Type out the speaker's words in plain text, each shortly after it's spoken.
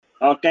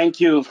Oh, thank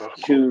you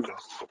to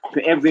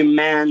every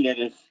man that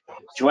has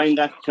joined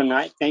us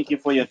tonight. Thank you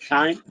for your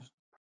time.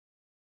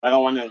 I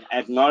want to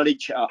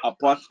acknowledge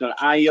Apostle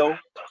Ayo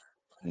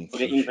for Thank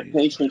the you, Jesus.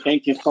 invitation.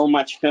 Thank you so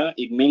much, sir.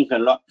 It means a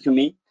lot to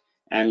me.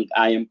 And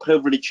I am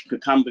privileged to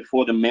come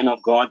before the men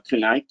of God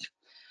tonight.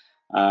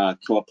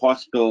 To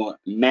Apostle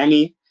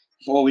Manny,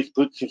 it's always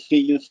good to see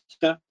you,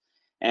 sir.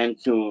 And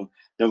to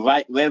the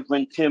Right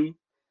Reverend Tim.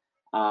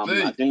 I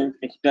don't know if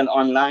it's still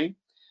online,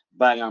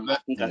 but I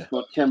think I Yeah.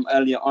 saw Tim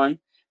earlier on.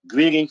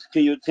 Greetings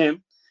to you,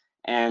 Tim.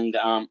 And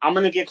I'm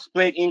going to get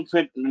straight into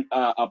it.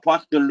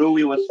 Apostle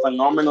Louis was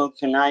phenomenal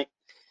tonight,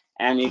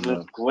 and it was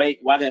Yeah.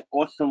 great. What an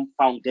awesome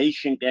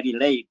foundation that he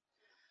laid.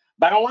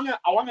 But I wanna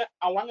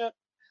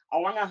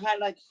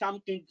highlight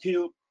something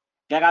too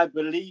that I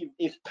believe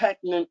is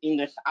pertinent in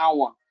this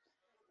hour.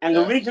 And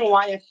the reason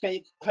why I say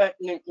it's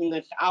pertinent in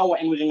this hour,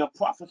 and we're gonna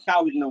prophesy,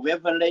 we're gonna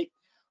revelate,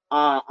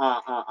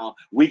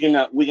 we're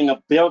gonna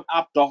build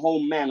up the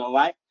whole man. All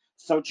right.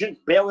 So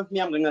just bear with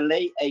me. I'm gonna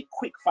lay a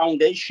quick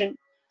foundation.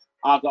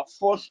 I got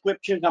 4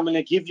 scriptures I'm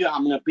gonna give you.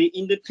 I'm gonna be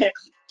in the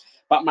text,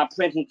 but my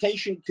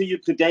presentation to you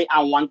today,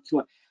 I want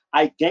to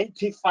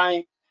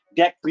identify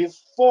that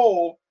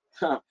before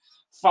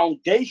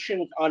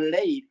foundations are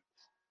laid,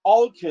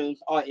 altars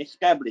are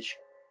established.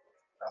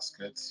 That's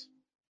good.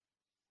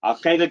 I'll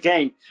say it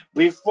again.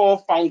 Before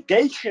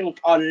foundations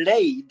are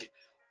laid,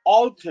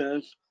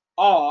 altars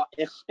are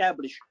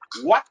established.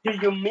 What do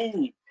you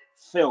mean,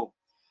 Phil?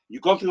 You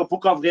go to the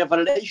book of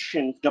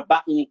Revelation,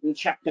 in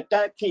chapter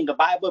 13, the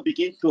Bible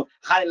begins to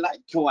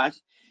highlight to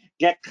us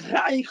that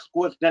Christ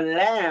was the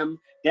lamb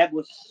that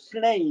was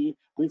slain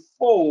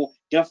before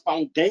the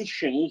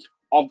foundations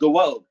of the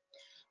world.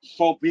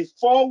 So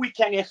before we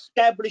can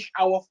establish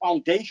our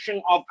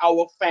foundation of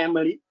our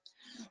family,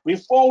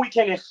 before we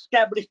can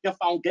establish the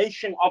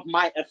foundation of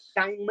my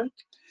assignment,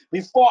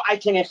 before I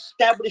can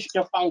establish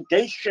the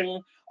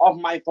foundation of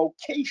my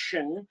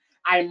vocation,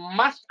 I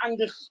must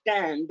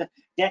understand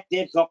that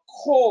there's a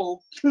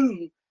call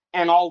to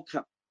an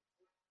altar.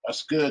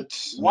 That's good.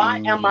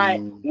 Why am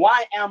I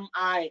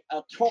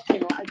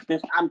talking like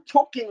this? I'm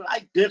talking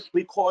like this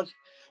because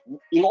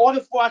in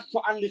order for us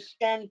to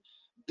understand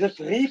this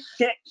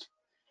reset,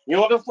 in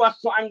order for us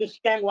to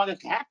understand what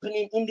is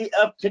happening in the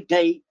earth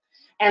today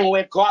and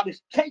where God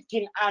is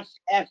taking us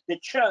as the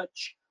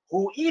church,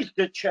 who is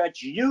the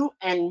church, you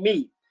and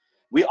me,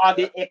 we are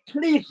the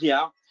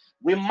ecclesia.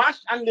 We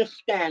must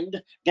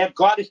understand that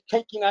God is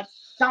taking us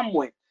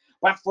somewhere.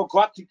 But for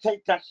God to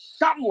take us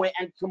somewhere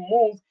and to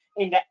move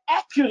in the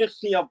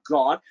accuracy of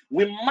God,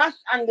 we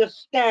must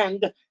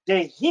understand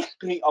the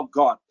history of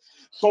God.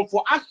 So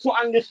for us to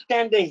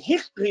understand the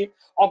history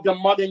of the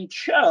modern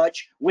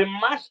church, we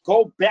must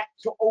go back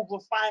to over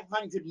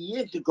 500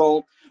 years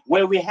ago,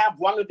 where we have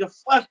one of the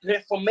first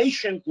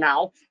reformations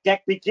now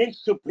that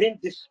begins to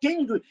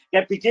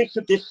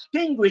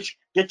distinguish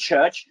the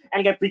church,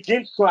 and that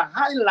begins to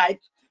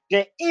highlight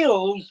the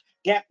ills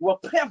that were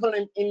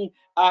prevalent in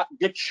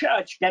the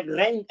church that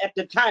reigned at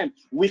the time.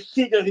 We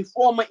see the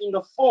reformer in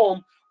the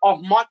form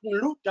of Martin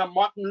Luther.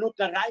 Martin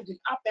Luther rises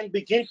up and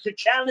begins to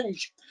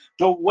challenge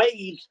the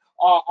ways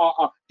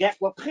that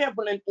were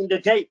prevalent in the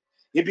day.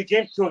 He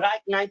begins to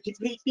write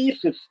 93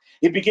 theses.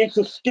 He begins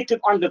to stick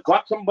it on the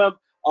Gothenburg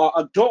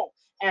door.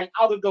 And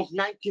out of those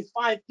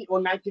 95 or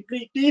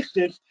 93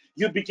 theses,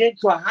 we begin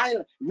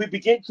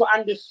to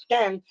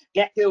understand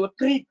that there were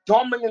 3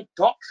 dominant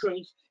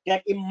doctrines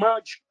that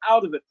emerged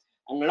out of it.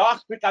 And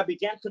last week I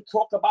began to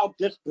talk about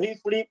this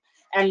briefly.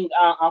 And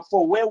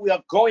for where we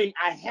are going,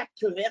 I have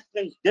to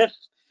reference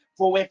this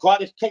for where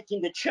God is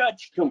taking the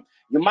church to.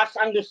 You must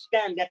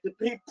understand that the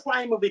 3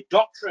 primary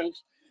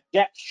doctrines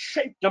that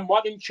shaped the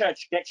modern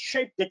church, that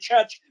shaped the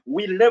church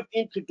we live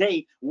in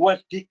today,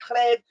 was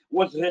declared,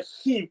 was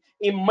received,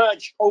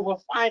 emerged over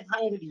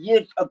 500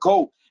 years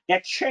ago,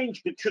 that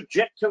changed the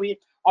trajectory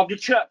of the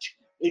church.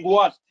 It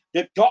was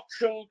the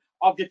doctrine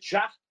of the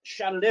just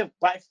shall live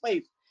by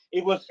faith.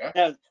 It was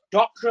the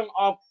doctrine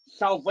of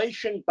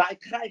salvation by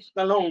Christ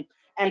alone.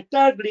 And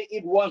thirdly,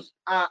 it was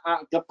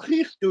the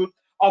priesthood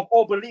of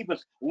all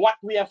believers. What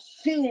we have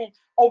seen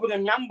over the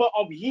number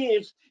of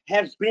years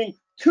has been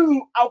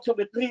 2 out of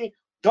the 3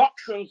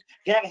 doctrines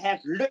that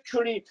has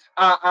literally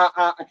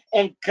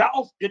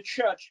engulfed the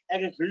church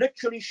and has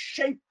literally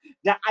shaped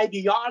the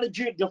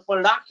ideology, the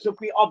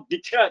philosophy of the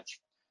church.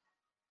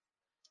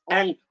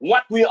 And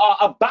what we are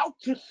about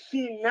to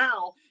see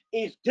now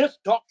is this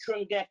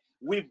doctrine that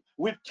we've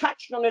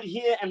touched on it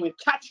here and we've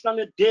touched on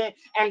it there,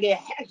 and there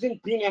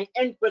hasn't been an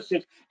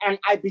emphasis. And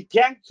I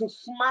began to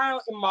smile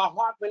in my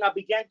heart when I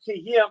began to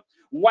hear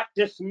what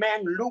this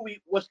man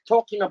Louis was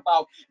talking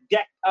about,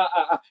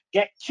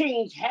 that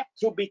kings have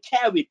to be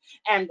carried.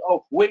 And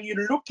when you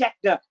look at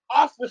the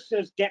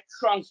offices that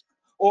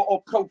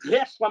or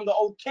progress from the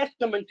Old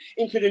Testament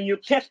into the New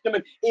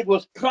Testament, it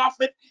was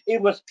prophet,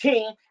 it was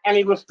king, and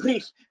it was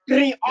priest.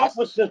 Three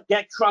offices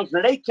that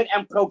translated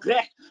and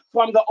progressed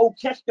from the Old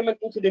Testament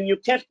into the New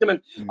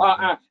Testament.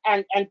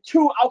 And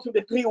two out of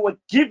the three were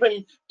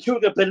given to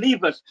the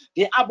believers.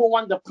 The other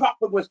one, the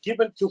prophet, was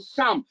given to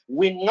some.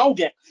 We know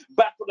that.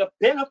 But for the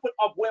benefit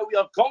of where we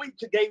are going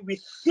today, we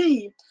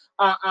see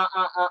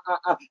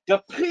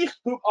the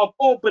priesthood of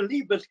all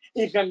believers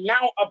is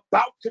now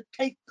about to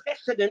take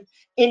precedent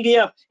in the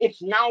earth.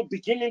 It's now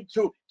beginning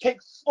to take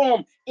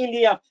form in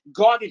the earth.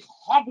 God is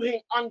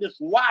hovering on this.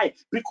 Why?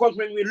 Because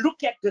when we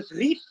look at this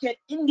reset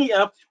in the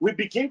earth, we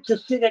begin to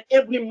see that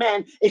every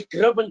man is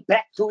driven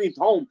back to his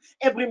home.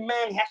 Every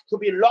man has to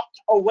be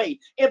locked away.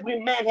 Every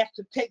man has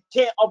to take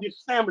care of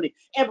his family.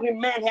 Every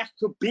man has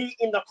to be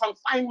in the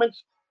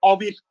confinements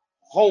of his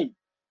home.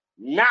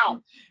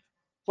 Now,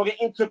 for the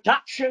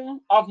introduction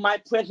of my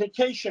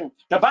presentation,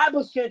 the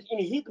Bible says in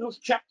Hebrews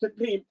chapter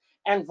 3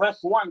 and verse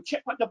 1.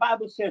 Check what the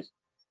Bible says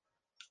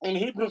in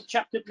Hebrews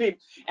chapter 3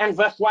 and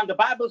verse 1. The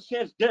Bible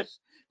says this.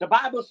 The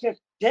Bible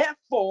says,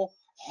 therefore,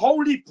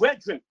 holy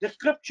brethren, the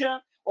scripture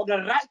or the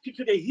writer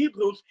to the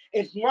Hebrews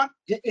is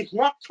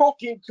not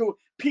talking to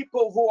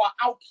people who are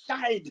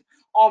outside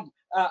of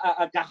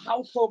the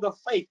household of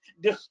faith.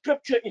 The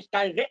scripture is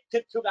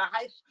directed to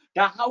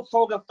the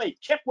household of faith.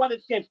 Check what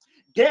it says.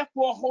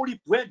 Therefore, holy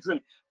brethren,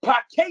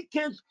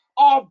 partakers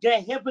of the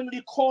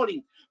heavenly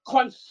calling,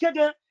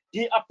 consider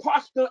the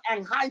apostle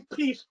and high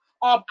priest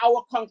of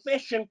our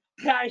confession,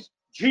 Christ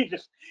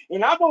Jesus.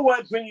 In other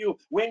words, when you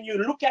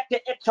look at the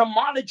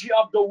etymology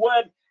of the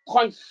word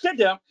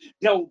consider,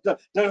 the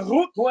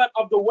root word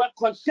of the word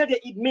consider,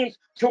 it means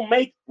to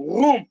make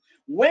room.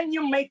 When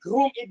you make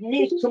room, it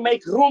means to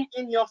make room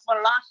in your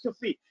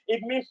philosophy.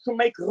 It means to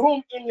make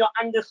room in your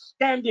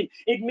understanding.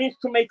 It means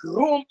to make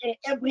room in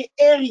every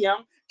area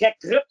that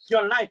grips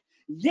your life.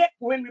 Yet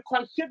when we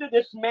consider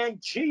this man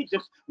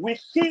Jesus, we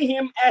see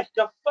him as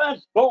the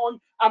firstborn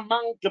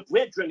among the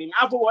brethren. In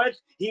other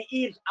words, he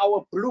is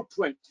our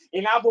blueprint.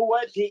 In other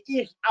words, he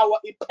is our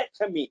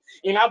epitome.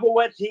 In other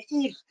words, he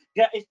is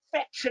the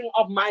affection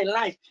of my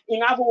life.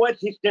 In other words,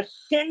 he's the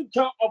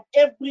center of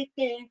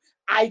everything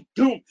I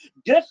do.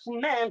 This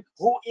man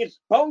who is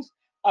both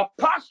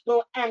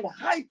apostle and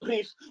high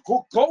priest,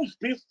 who goes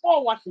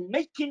before us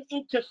making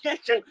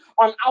intercession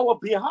on our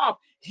behalf,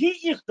 he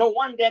is the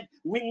one that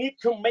we need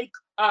to make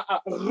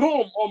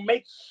room or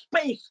make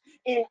space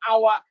in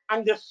our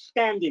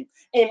understanding,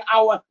 in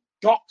our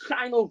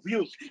doctrinal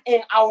views,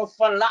 in our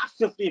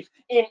philosophies,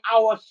 in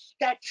our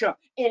stature,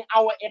 in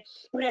our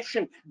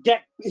expression,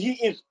 that he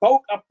is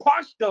both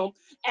apostle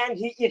and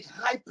he is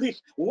high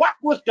priest. What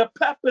was the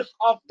purpose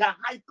of the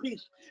high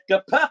priest?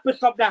 The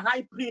purpose of the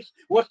high priest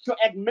was to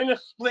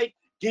administrate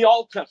the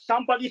altar.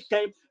 Somebody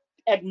say,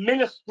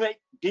 administrate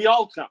the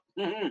altar.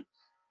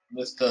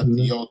 Mr.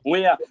 Theo.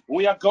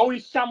 We are going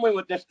somewhere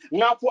with this.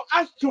 Now, for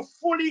us to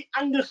fully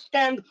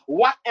understand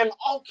what an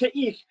altar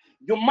is,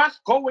 you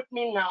must go with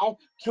me now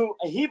to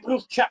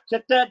Hebrews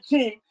chapter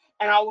 13,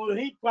 and I will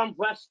read from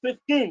verse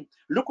 15.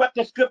 Look what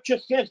the scripture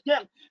says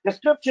there. The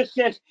scripture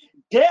says,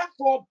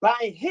 therefore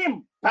by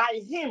him,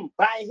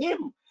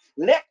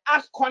 let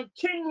us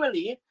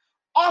continually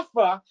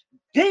offer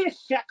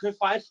this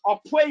sacrifice of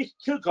praise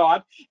to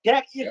God,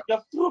 that is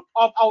the fruit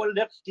of our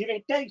lips,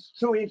 giving thanks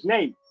to his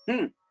name.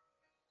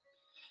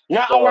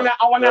 Now, I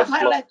wanna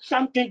highlight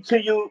something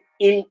to you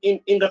in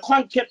the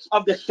context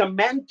of the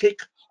semantic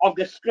of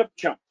the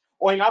scripture,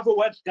 or in other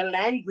words, the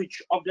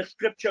language of the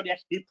scripture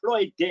that's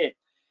deployed there.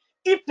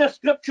 If the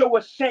scripture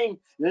was saying,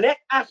 let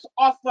us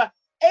offer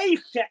a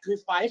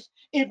sacrifice,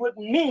 it would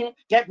mean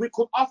that we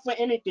could offer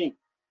anything.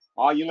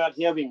 Are you not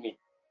hearing me?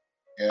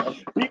 Yeah.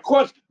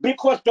 Because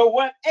the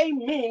word a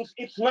means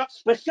it's not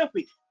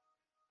specific.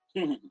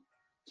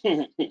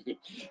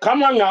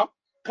 Come on now.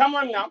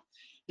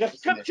 The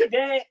scripture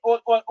there,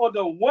 or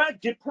the word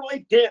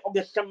deployed there, or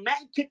the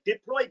semantic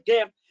deployed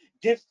there,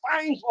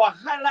 defines or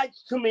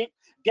highlights to me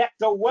that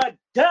the word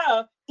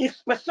 "the" is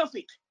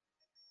specific.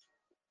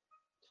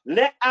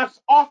 Let us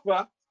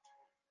offer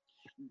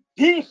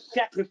this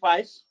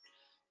sacrifice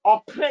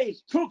of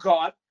praise to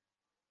God,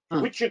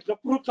 which is the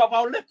fruit of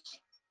our lips.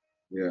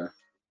 Yeah.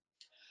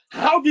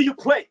 How do you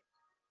pray?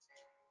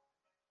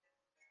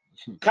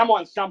 Come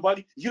on,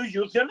 somebody. You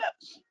use your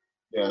lips.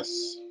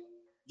 Yes.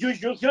 You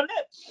use your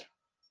lips.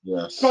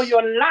 Yes. So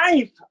your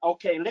life,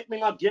 okay, let me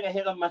not get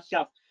ahead of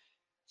myself.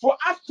 For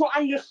us to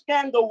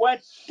understand the word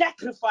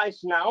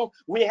sacrifice now,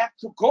 we have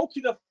to go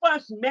to the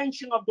first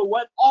mention of the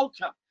word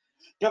altar.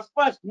 The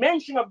first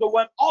mention of the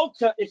word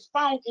altar is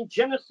found in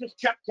Genesis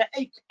chapter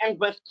 8 and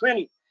verse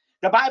 20.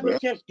 The Bible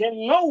says,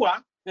 then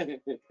Noah,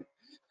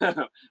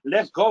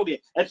 let's go there.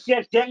 It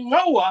says, then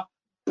Noah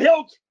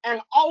built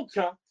an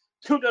altar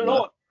to the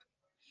Lord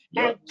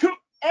and took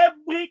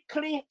every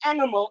clean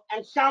animal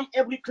and some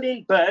every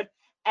clean bird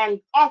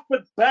and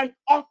offered burnt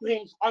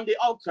offerings on the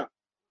altar.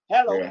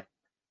 Hello.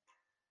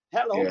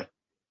 Yeah.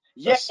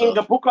 Yet in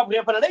the book of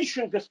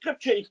Revelation, the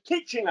scripture is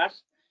teaching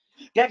us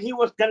that he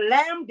was the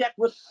lamb that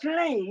was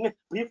slain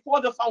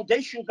before the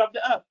foundations of the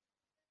earth.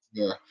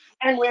 Yeah.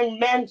 And when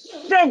man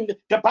sinned,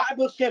 the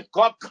Bible says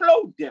God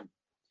clothed them.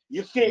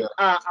 You see,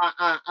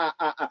 Yeah.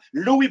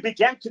 Louis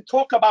began to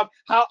talk about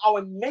how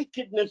our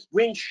nakedness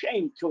brings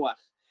shame to us,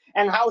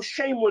 and how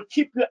shame will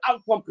keep you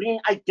out from bringing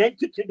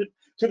identity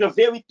to the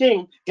very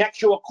thing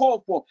that you are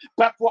called for.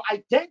 But for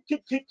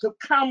identity to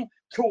come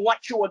to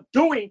what you are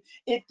doing,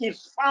 it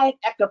is found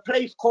at the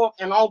place called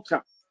an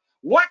altar.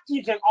 What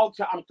is an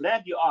altar? I'm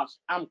glad you asked.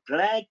 I'm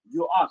glad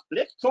you asked.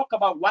 Let's talk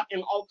about what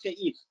an altar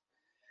is.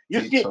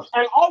 You see, Peter.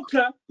 an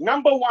altar,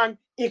 number one,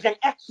 is an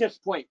access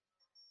point.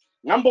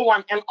 Number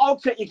one, an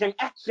altar is an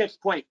access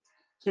point.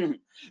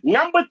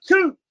 Number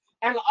two,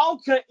 an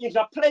altar is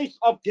a place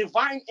of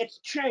divine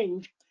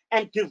exchange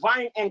and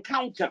divine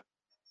encounter.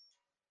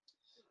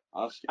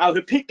 I'll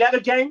repeat that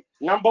again.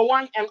 Number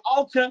one, an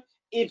altar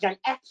is an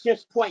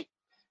access point.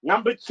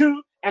 Number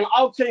two, an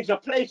altar is a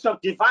place of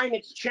divine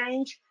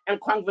exchange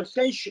and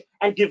conversation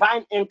and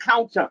divine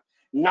encounter.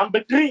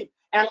 Number three,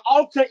 an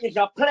altar is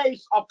a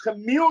place of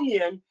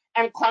communion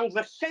and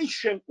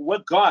conversation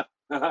with God.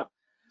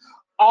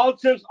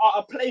 Altars are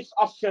a place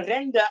of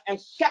surrender and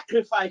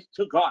sacrifice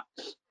to God.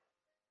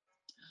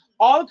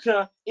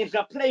 Altar is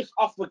a place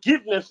of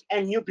forgiveness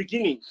and new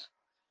beginnings.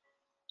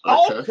 Okay.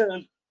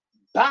 Altars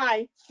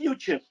buy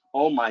futures.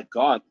 Oh my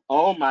God.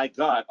 Oh my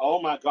God.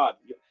 Oh my God.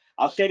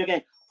 I'll say it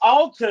again.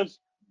 Altars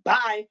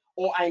buy,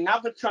 or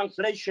another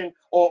translation,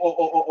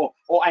 or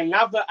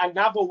another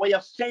way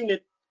of saying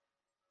it,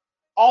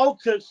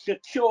 altars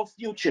secure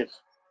futures.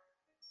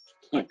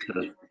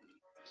 Okay.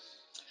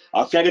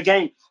 I'll say it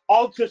again.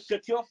 Altars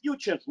secure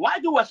futures. Why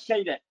do I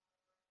say that?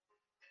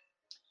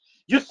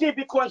 You see,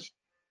 because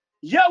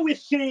here we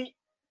see,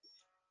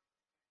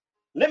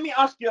 let me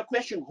ask you a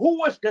question. Who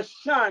was the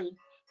son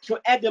to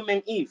Adam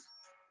and Eve?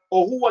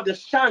 Or who were the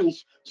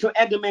sons to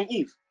Adam and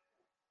Eve?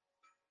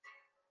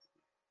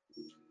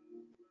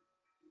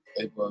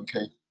 Abel and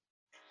Cain.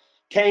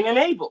 Cain and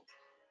Abel.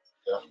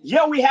 Yeah.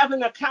 Here we have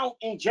an account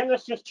in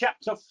Genesis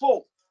chapter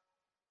 4.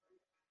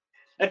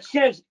 It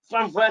says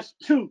from verse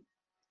 2,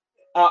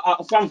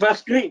 from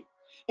verse 3.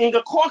 In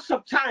the course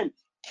of time,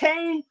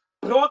 Cain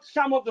brought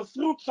some of the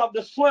fruits of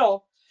the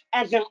soil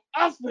as an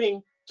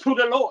offering to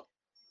the Lord.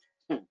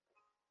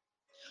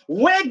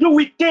 Where do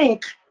we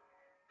think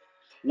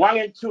 1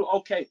 and 2?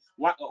 Okay,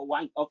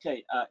 one.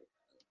 Okay.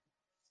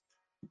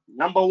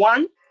 Number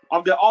one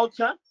of the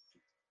altar.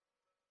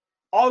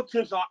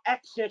 Altars are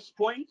access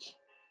points.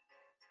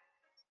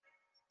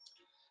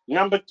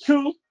 Number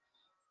two,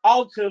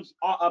 altars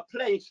are a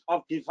place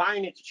of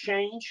divine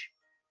exchange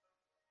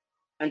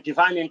and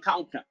divine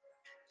encounter.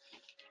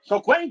 So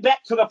going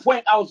back to the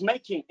point I was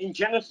making in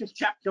Genesis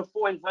chapter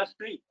 4 and verse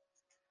 3,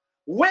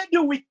 where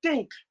do we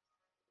think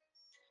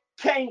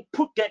Cain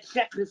put that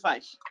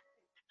sacrifice?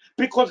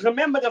 Because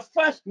remember, the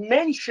first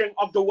mention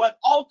of the word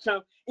altar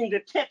in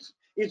the text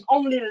is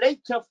only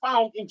later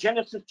found in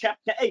Genesis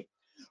chapter 8.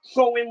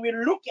 So when we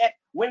look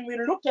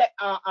at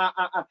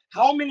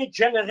how many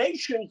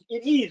generations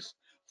it is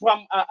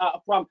from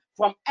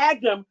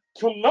Adam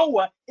to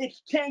Noah,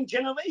 it's 10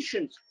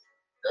 generations.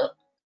 Yeah.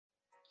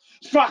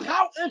 So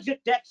how is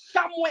it that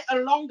somewhere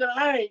along the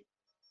line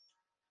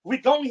we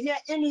don't hear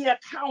any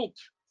account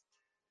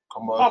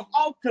of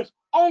altars?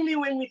 Only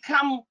when we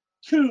come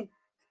to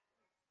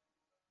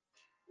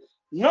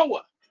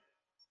Noah.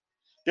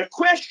 The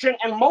question,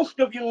 and most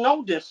of you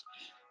know this,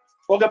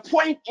 or the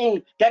point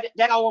in that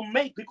I will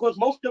make, because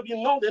most of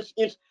you know this,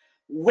 is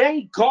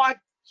when God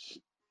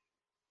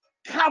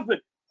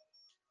covered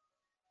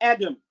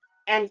Adam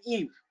and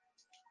Eve,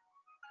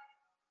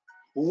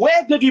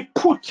 where did he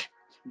put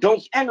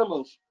those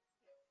animals?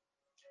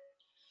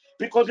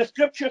 Because the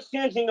scripture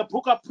says in the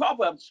book of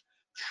Proverbs,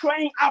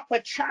 train up a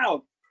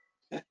child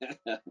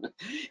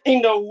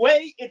in the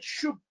way it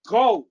should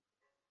go,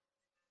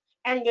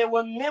 and they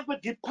will never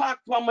depart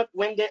from it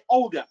when they're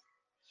older.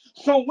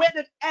 So where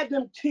did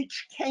Adam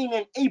teach Cain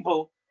and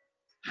Abel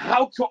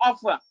how to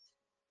offer,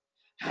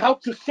 how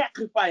to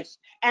sacrifice,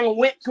 and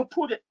where to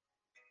put it?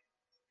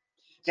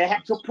 They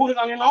had to put it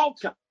on an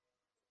altar.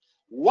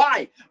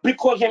 Why?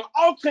 Because an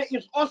altar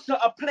is also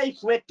a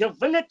place where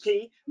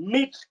divinity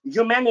meets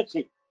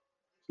humanity.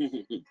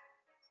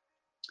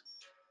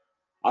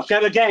 I'll say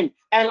it again.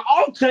 An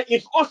altar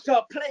is also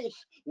a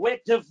place where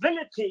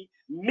divinity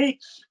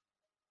meets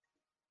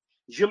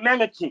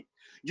humanity.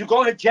 You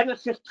go to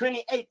Genesis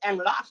 28, and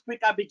last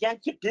week I began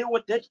to deal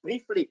with this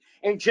briefly.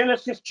 In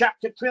Genesis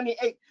chapter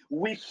 28,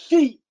 we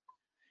see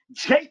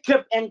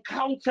Jacob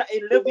encounter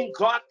a living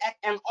God at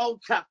an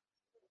altar.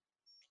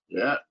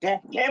 Yeah. The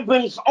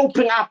heavens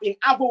open up. In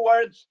other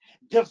words,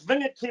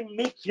 divinity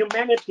meets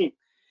humanity.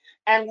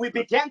 And we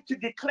began to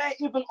declare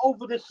even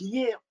over this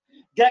year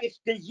that it's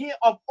the year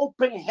of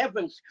open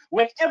heavens.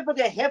 Whenever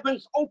the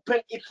heavens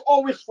open, it's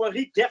always for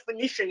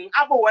redefinition. In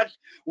other words,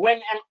 when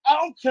an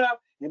altar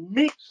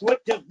meets with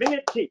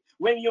divinity,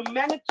 when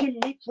humanity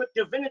meets with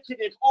divinity,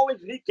 there's always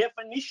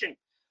redefinition.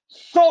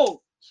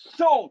 So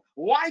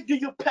why do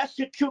you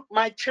persecute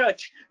my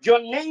church? Your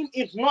name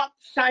is not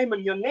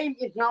Simon. Your name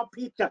is now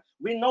Peter.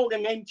 We know the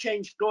name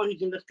change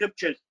stories in the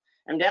scriptures.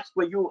 And that's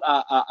for you,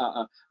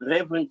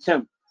 Reverend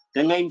Tim.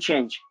 The name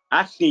change.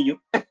 I see you.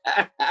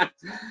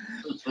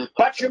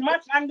 But you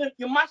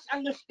must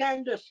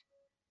understand this,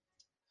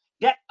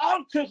 that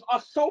altars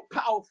are so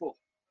powerful.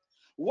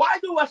 Why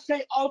do I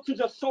say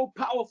altars are so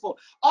powerful?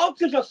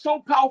 Altars are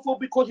so powerful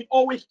because it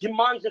always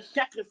demands a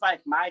sacrifice,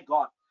 my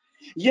God.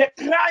 Yet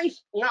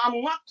Christ, now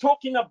I'm not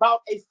talking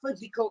about a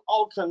physical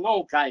altar,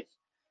 no, guys.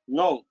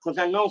 No, because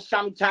I know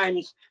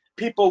sometimes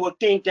people will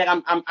think that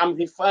I'm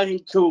referring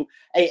to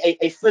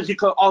a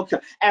physical altar.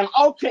 An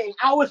altar in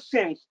our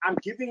sense, I'm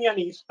giving you an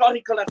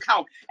historical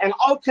account. An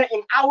altar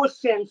in our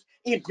sense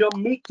is your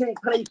meeting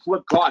place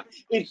with God.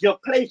 It's your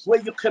place where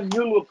you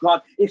commune with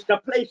God. It's the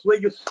place where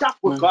you sup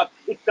with God.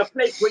 It's the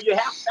place where you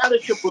have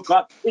fellowship with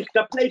God. It's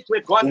the place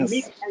where God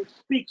meets and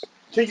speaks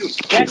to you.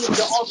 That is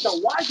the altar.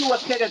 Why do I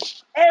say that?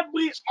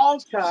 Every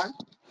altar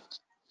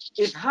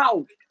is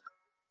housed.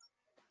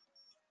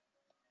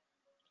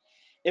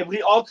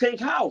 Every altar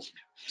is housed.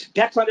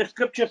 That's why the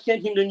scripture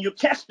says in the New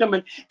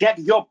Testament that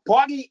your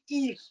body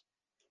is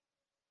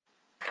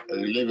a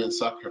living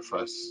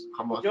sacrifice.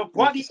 Come on. your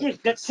body is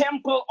the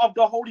temple of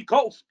the Holy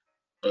Ghost.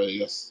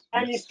 Yes.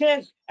 And it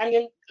says, and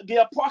then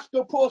the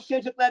Apostle Paul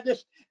says it like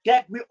this,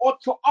 that we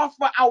ought to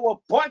offer our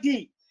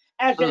body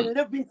as a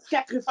living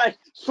sacrifice.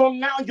 So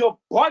now your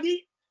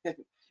body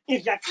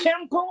is a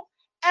temple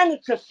and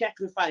it's a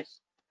sacrifice.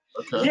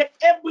 Okay. Yet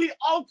every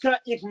altar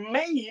is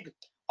made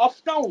of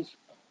stones.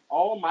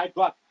 Oh my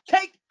God.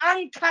 Take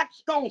uncut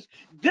stones.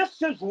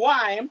 This is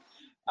why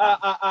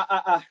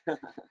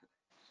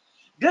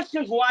this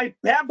is why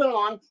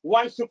Babylon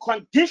wants to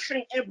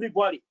condition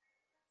everybody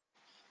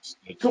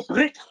to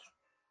bricks.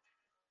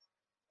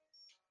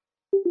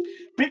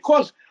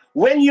 Because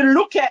when you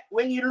look at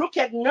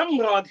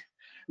Nimrod,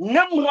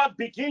 Nimrod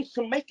begins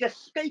to make a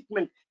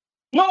statement.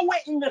 Nowhere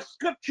in the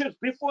scriptures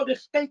before the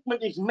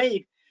statement is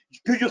made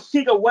do you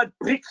see the word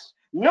bricks.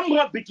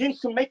 Nimrod begins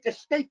to make a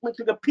statement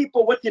to the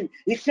people with him.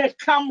 He says,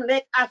 "Come,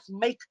 let us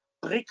make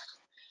bricks."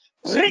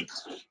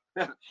 Bricks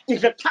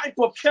is a type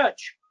of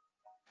church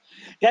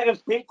that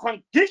has been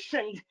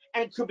conditioned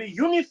and to be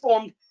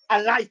uniformed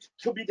alike,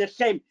 to be the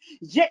same.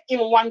 Yet in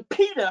 1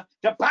 Peter,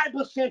 the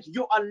Bible says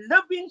you are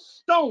living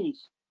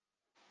stones.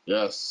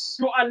 Yes.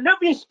 You are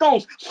living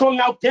stones. So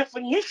now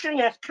definition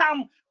has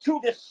come to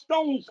the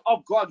stones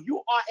of God. You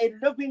are a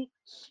living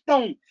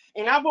stone.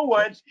 In other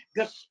words,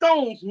 the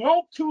stones,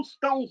 no two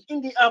stones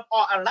in the earth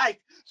are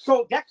alike.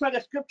 So that's why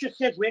the scripture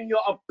says when you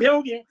are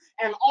building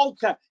an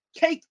altar,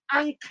 take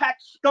uncut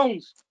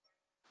stones.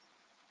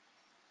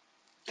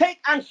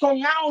 And so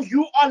now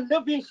you are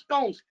living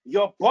stones.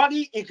 Your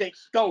body is a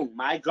stone,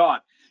 my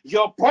God.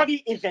 Your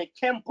body is a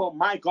temple,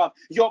 my God.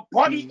 Your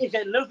body is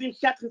a living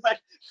sacrifice.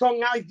 So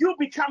now you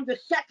become the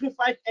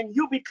sacrifice and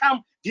you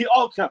become the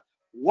altar.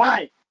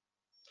 Why?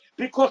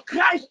 Because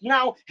Christ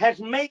now has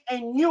made a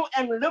new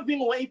and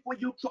living way for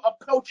you to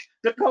approach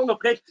the throne of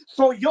grace.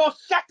 So your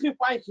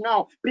sacrifice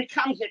now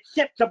becomes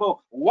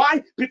acceptable.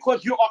 Why?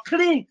 Because you are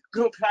clean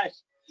through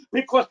Christ.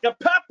 Because the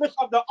purpose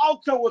of the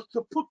altar was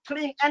to put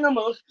clean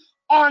animals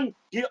on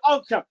the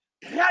altar.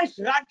 Christ's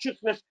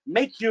righteousness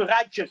makes you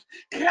righteous.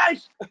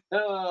 Christ's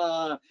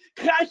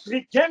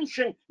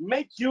redemption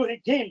makes you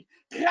redeemed.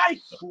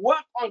 Christ's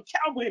work on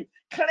Calvary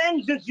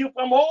cleanses you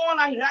from all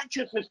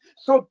unrighteousness.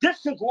 So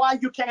this is why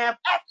you can have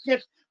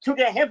access to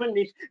the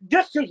heavenlies.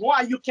 This is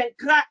why you can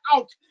cry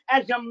out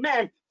as a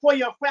man for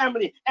your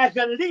family, as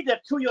a leader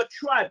to your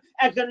tribe,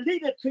 as a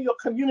leader to your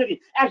community,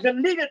 as a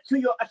leader to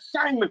your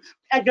assignment,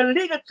 as a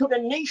leader to the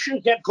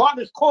nations that God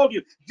has called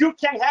you. You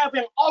can have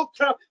an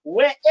altar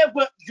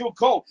wherever you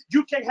go.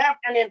 You can have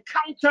an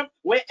encounter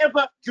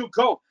wherever you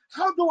go.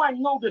 How do I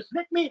know this?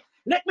 Let me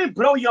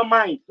blow your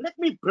mind. Let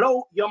me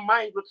blow your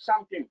mind with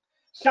something.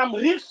 Some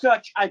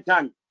research I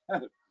done.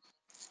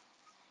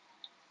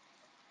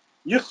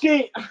 You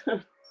see,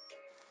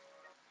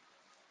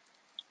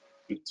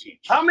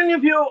 how many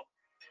of you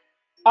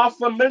are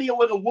familiar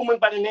with a woman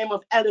by the name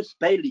of Alice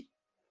Bailey?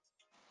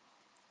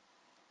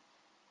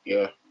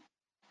 Yeah.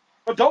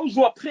 For those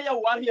who are prayer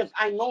warriors,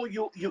 I know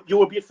you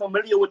will be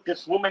familiar with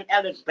this woman,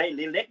 Alice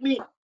Bailey. Let me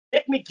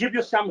give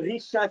you some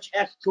research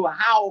as to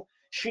how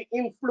she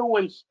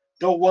influenced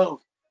the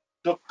world,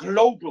 the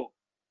global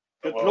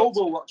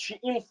world. She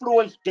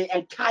influenced the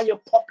entire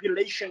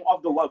population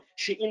of the world.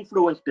 She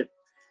influenced it.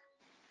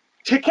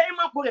 She came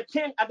up with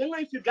I don't know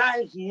if you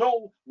guys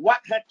know what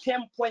her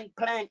 10-point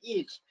plan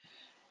is.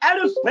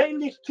 Alice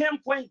Bailey's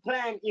 10-point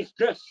plan is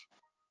this.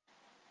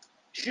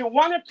 She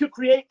wanted to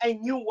create a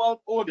new world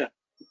order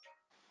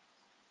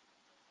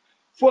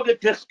for the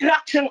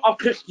destruction of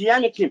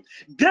Christianity.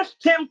 This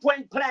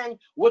 10-point plan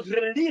was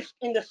released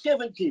in the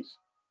 70s.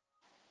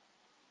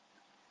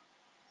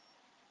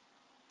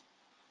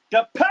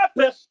 The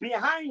purpose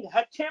behind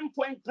her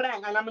 10-point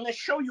plan, and I'm going to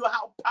show you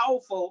how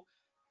powerful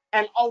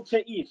an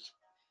altar is.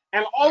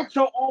 An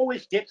altar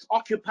always gets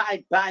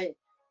occupied by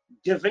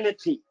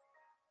divinity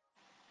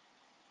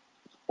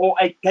or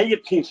a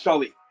deity,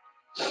 sorry.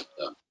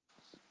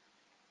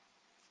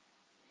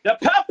 The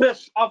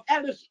purpose of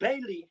Alice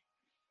Bailey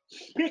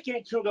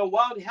speaking to the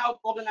World Health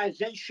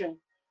Organization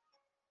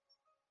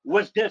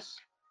was this: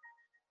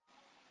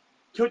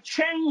 to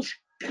change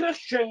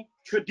Christian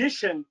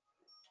tradition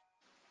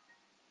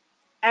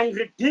and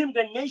redeem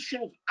the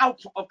nations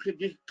out of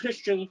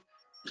Christian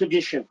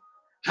tradition.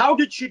 How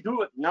did she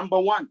do it? Number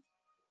one,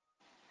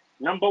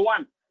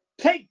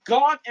 take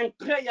God and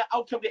prayer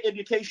out of the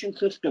education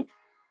system.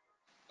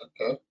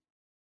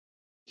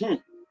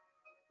 Okay.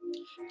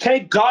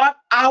 Take God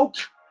out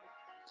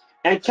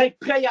and take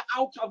prayer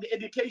out of the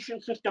education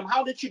system.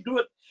 How did she do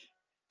it?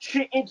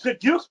 She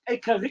introduced a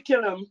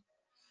curriculum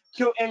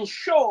to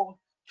ensure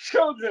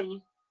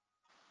children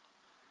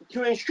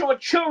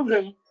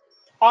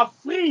are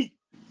free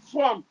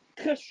from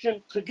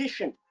Christian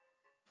tradition.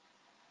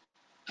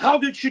 How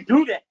did she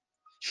do that?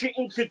 She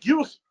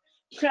introduced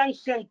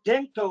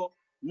transcendental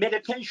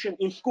meditation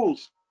in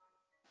schools,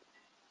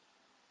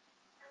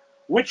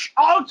 which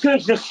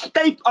alters the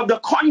state of the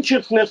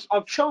consciousness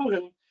of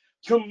children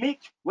to meet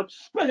with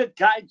spirit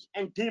guides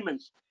and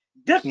demons.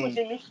 This was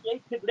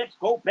initiated, let's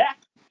go back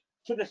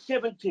to the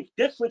 70s.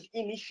 This was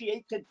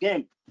initiated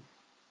then.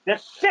 The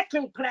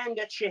second plan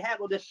that she had,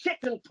 or the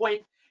second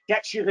point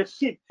that she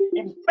received.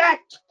 In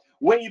fact,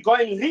 when you go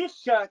and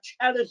research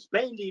Alice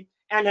Bailey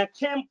and her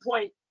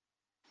 10-point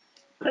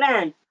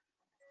plan,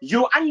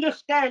 you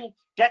understand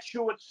that she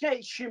would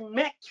say she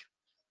met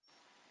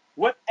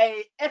with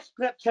an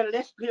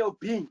extraterrestrial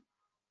being.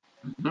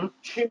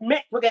 She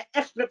met with an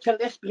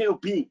extraterrestrial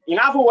being. In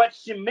other words,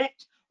 she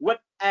met with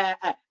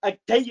a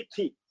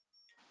deity.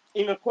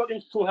 In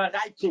accordance to her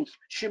writings,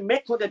 she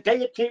met with a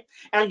deity,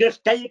 and this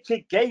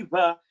deity gave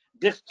her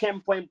this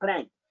 10-point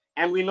plan.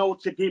 And we know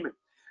it's a demon.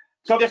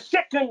 So the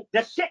second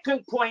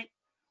point,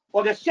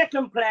 or the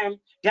second plan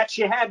that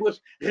she had,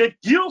 was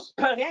reduce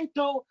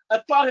parental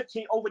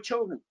authority over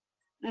children.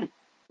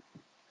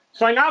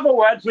 So in other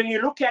words, when you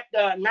look at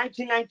the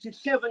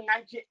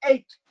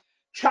 1997-98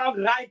 child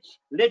rights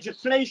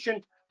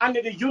legislation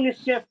under the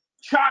UNICEF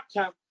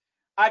Charter,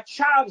 a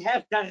child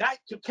has the right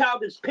to tell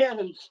his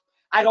parents,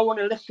 I don't want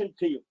to listen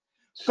to you.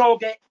 So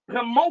they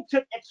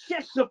promoted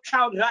excessive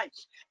child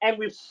rights, and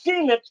we've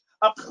seen it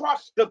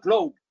across the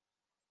globe.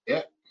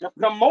 Yeah. The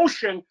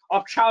promotion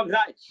of child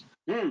rights.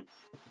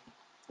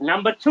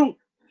 Number two,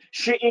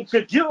 she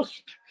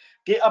introduced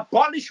the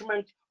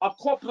abolishment of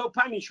corporal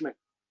punishment.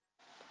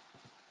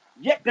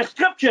 Yet the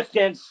scripture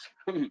says,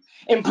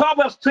 in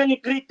Proverbs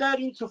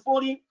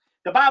 23:13-14,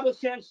 the Bible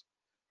says,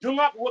 do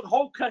not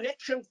withhold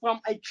correction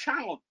from a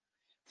child,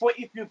 for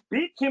if you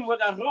beat him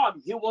with a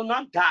rod, he will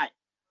not die.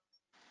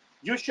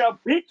 You shall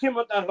beat him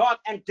with a rod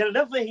and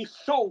deliver his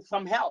soul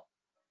from hell.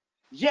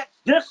 Yet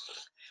this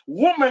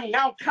woman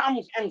now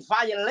comes and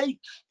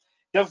violates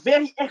the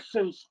very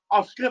essence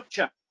of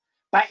scripture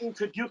by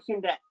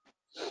introducing that.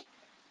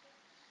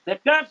 The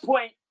third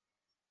point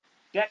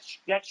that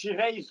she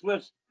raised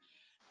was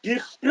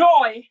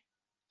destroy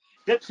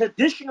the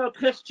traditional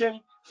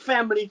Christian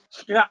family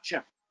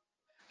structure.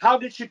 How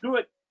did she do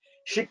it?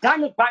 She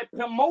done it by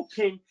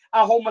promoting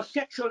a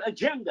homosexual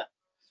agenda,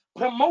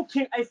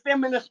 promoting a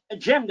feminist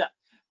agenda,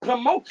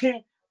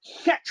 promoting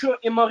sexual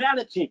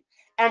immorality.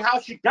 And how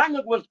she done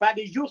it was by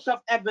the use of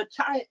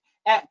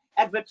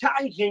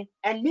advertising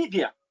and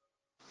media.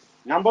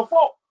 Number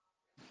four,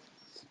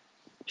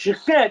 she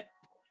said,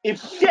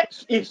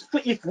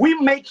 if we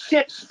make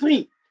sex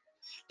free,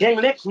 then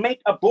let's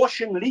make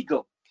abortion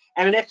legal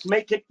and let's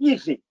make it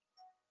easy.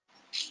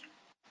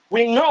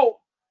 We know,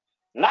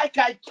 like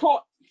I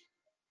taught,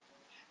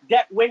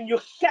 that when you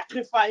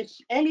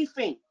sacrifice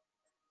anything,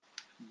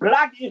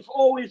 blood is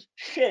always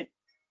shed.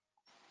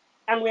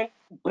 And when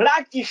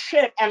blood is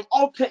shed, an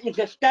altar is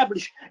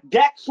established.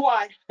 That's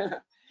why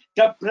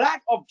the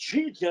blood of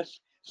Jesus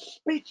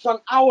speaks on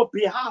our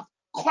behalf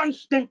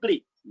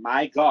constantly.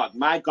 My God,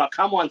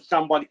 come on,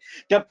 somebody.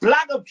 The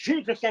blood of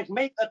Jesus has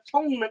made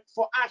atonement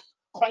for us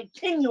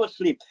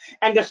continuously.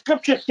 And the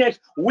scripture says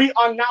we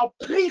are now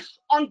priests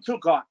unto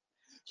God.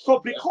 So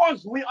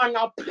because we are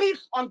now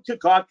priests unto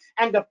God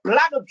and the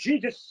blood of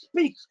Jesus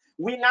speaks,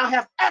 we now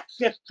have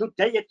access to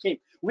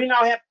deity. We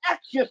now have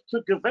access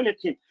to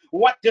divinity.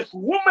 What this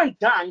woman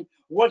done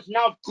was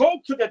now go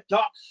to the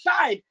dark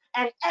side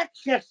and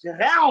access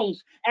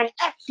realms and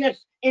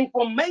access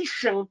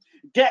information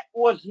that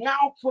was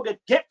now for the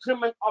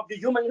detriment of the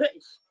human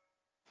race.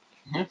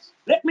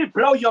 Let me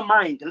blow your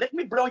mind. Let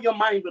me blow your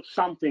mind with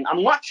something.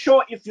 I'm not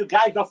sure if you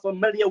guys are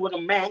familiar with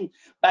a man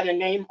by the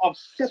name of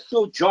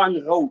Cecil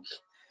John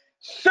Rhodes.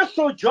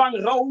 Cecil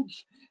John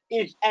Rhodes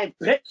is a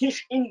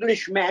British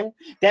Englishman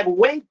that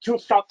went to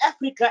South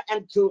Africa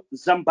and to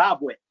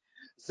Zimbabwe.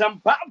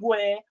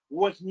 Zimbabwe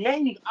was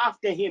named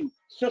after him,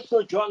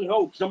 Cecil John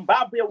Rhodes.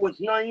 Zimbabwe was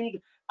named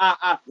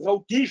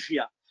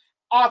Rhodesia,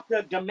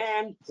 after the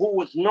man who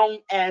was known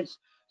as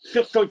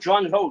Cecil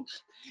John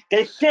Rhodes.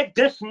 They said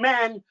this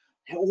man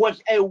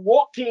was a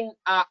walking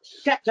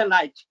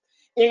satellite.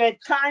 In a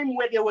time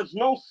where there was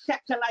no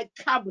satellite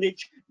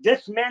coverage,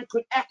 this man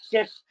could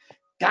access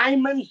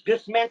diamonds,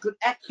 this man could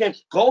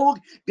access gold,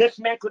 this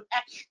man could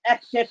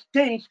access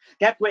things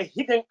that were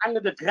hidden under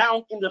the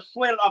ground in the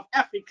soil of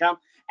Africa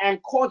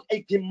and cause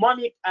a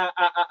demonic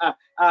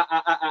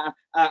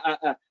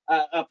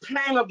a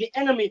plan of the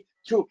enemy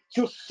to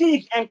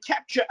seize and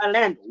capture a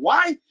land.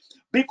 Why?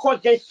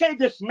 Because they say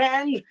this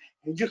man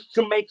used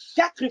to make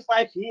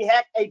sacrifice. He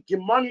had a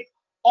demonic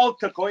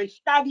altar. Go and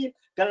study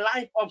the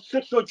life of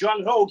Cecil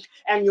John Rhodes,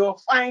 and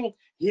you'll find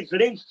his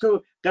links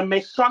to the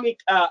Masonic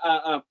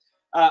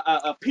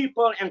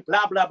people and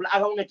blah, blah, blah. I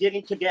don't want to get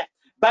into that.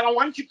 But I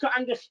want you to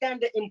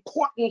understand the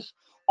importance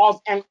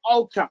of an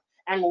altar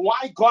and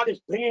why God is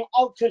bringing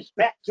altars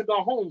back to the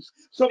homes,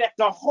 so that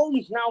the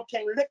homes now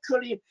can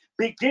literally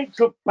begin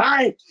to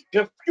buy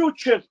the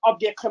futures of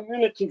their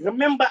communities.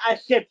 Remember, I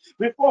said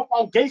before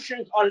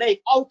foundations are laid,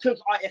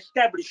 altars are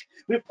established.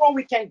 Before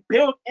we can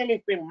build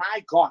anything,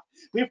 my God,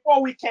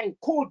 before we can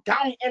pull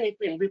down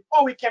anything,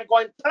 before we can go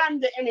and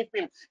plunder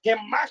anything, there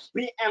must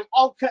be an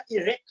altar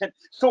erected.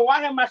 So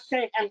what am I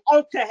saying? An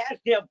altar has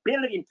the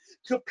ability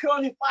to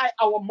purify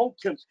our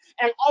motives.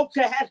 An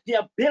altar has the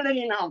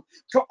ability now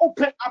to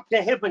open up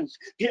the heavens.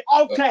 The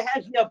altar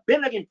has the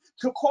ability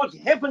to cause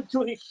heaven to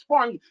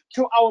respond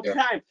to our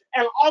cry.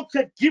 An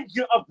altar gives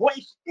you a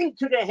voice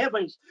into the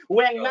heavens,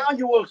 where now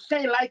you will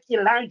say like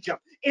Elijah,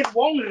 it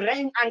won't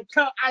rain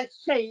until I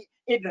say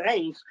it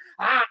rains.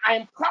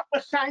 I'm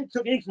prophesying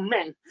to these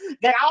men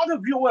that out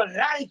of you will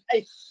rise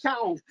a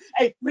sound,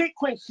 a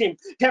frequency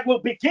that will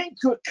begin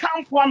to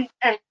come from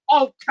an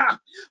altar.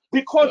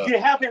 Because you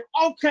have an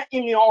altar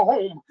in your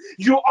home,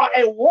 you are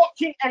a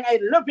walking and a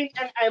living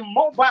and a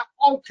mobile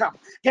altar.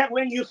 That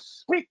when you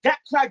speak,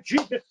 that's why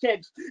Jesus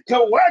says, the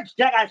words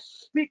that I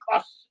speak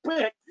are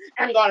spirit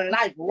and are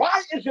life.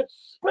 Why is it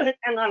spirit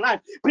and alive?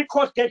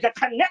 Because there's a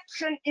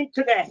connection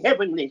into the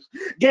heavenlies.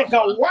 There's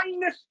a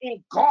oneness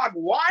in God.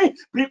 Why?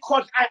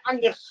 Because I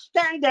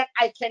understand that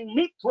I can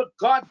meet with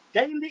God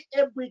daily,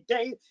 every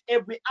day,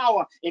 every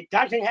hour. It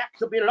doesn't have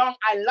to be long.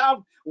 I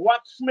love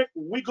what Smith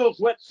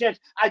Wigglesworth says.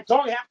 I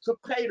don't have to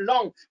pray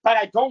long, but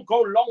I don't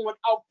go long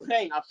without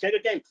praying. I'll say it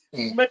again.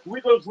 Smith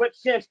Wigglesworth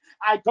says,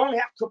 I don't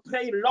have to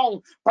pray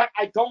long, but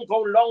I don't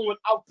go long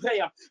without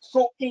prayer.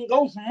 So in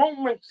those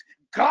moments,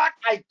 God,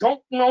 I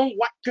don't know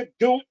what to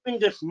do in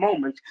this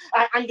moment.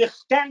 I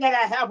understand that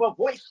I have a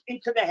voice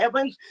into the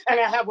heavens and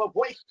I have a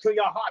voice to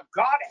your heart.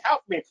 God,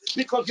 help me,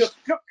 because your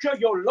scripture,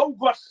 your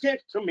logos says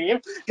to me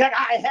that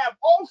I have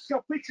all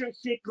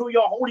sufficiency through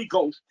your Holy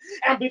Ghost.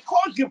 And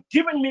because you've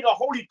given me the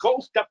Holy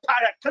Ghost, the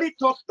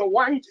Parakletos, the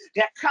one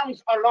that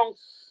comes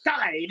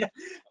alongside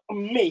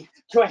me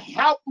to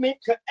help me,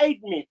 to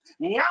aid me.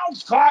 Now,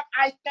 God,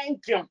 I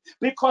thank you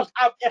because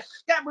I've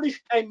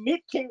established a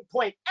meeting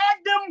point.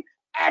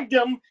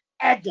 Adam,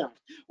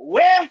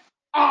 where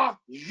are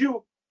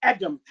you,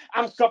 Adam?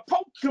 I'm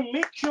supposed to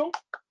meet you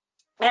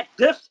at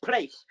this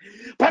place,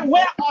 but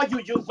where are you?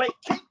 You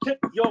vacated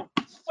your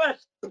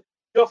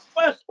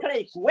first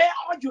place. Where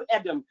are you,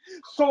 Adam?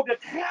 So the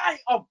cry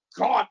of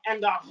God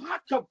and the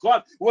heart of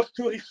God was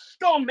to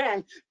restore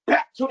man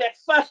back to that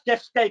first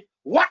estate.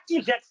 What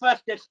is that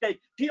first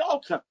estate? The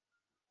altar.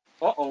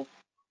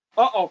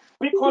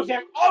 Because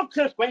an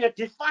altar is going to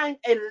define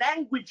a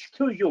language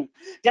to you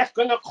that's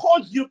going to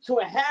cause you to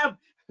have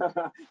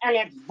an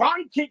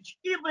advantage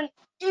even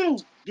in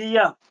the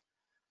earth.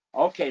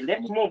 Okay,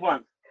 let's move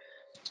on.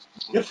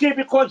 You see,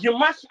 because you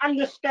must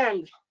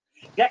understand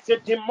that the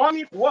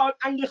demonic world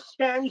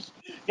understands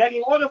that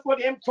in order for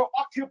them to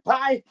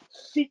occupy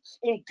seats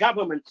in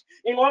government,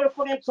 in order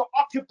for them to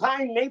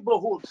occupy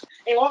neighborhoods,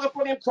 in order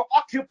for them to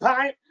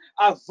occupy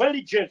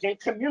villages and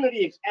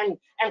communities and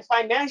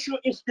financial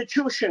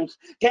institutions,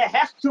 there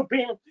has to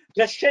be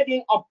the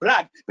shedding of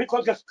blood,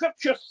 because the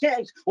scripture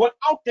says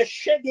without the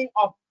shedding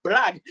of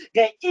blood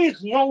there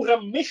is no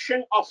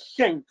remission of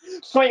sin.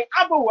 So in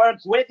other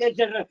words, where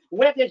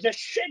there's a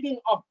shedding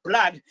of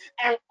blood,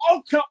 an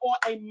altar or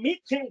a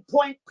meeting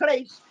point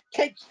place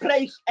takes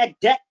place at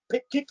that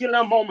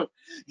particular moment.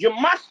 You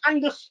must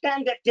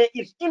understand that there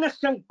is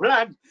innocent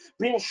blood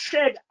being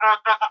shed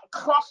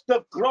across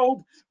the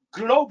globe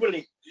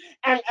globally.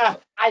 And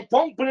I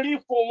don't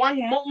believe for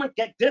one moment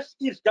that this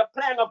is the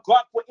plan of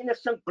God for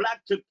innocent blood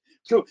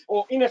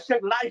or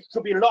innocent lives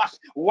to be lost.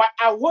 What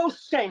I will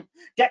say,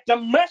 that the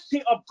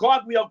mercy of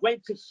God we are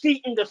going to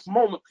see in this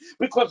moment,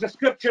 because the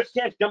scripture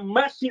says the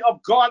mercy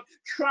of God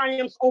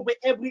triumphs over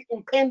every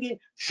impending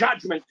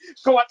judgment.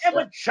 So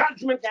whatever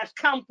judgment has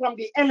come from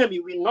the enemy,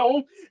 we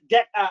know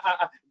that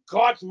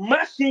God's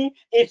mercy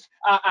is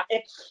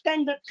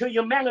extended to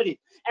humanity.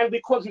 And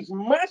because his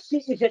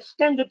mercy is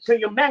extended to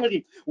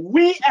humanity,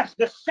 we as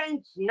the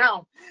saints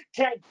now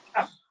can,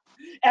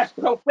 as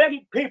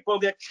prophetic people,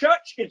 the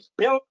church is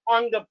built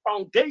on the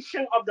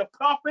foundation of the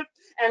prophet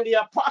and the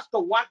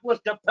apostle. What was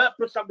the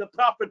purpose of the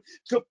prophet?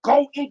 To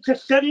go into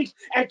cities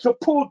and to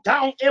pull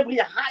down every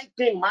high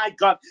thing, my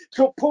God,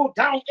 to pull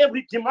down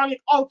every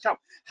demonic altar.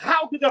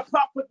 How did the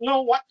prophet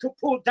know what to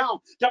pull down?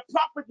 The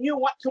prophet knew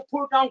what to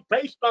pull down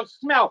based on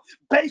smell,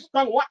 based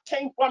on what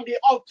came from the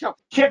altar.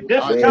 Check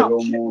this out.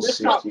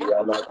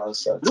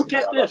 Look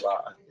at this.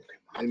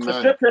 The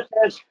scripture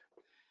says,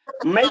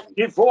 make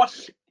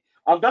divorce.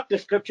 Not the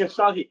scripture,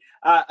 sorry.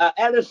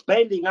 Alice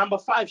Bailey, number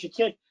 5, she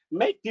said,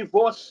 make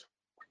divorce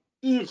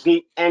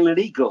easy and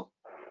legal.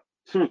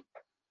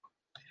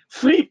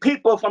 Free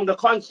people from the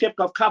concept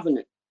of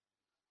covenant.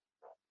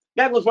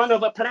 That was one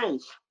of the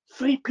plans.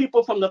 Free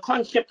people from the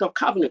concept of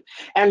covenant.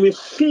 And we've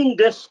seen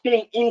this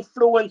thing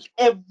influence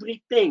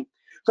everything.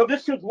 So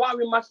this is why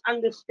we must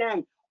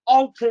understand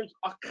altars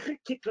are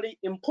critically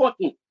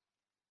important.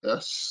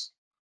 Yes.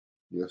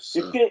 Yes,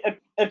 You sir. see,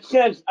 it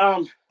says,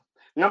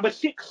 number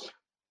 6,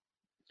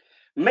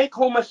 make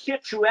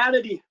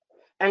homosexuality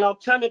an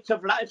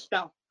alternative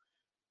lifestyle.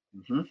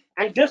 Mm-hmm.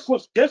 And this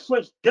was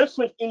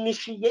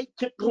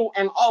initiated through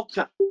an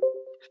altar,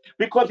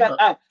 because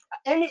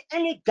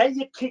any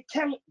deity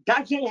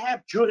doesn't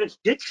have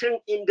jurisdiction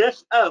in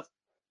this earth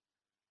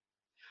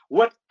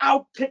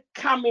without it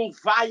coming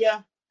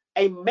via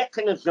a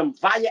mechanism,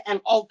 via an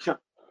altar.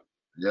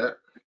 Yeah.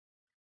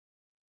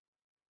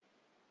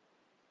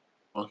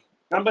 Oh,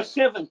 Number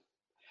 7,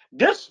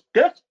 this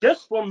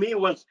for me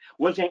was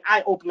an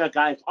eye opener,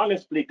 guys.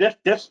 Honestly,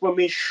 this for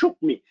me shook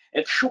me.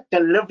 It shook the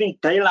living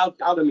daylight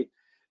out of me.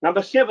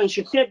 Number 7,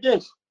 she said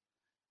this: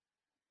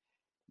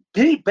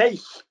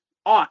 debase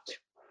art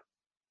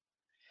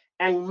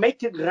and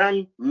make it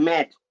run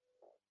mad.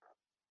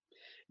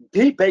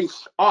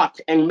 Debase art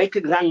and make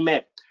it run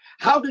mad.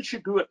 How did she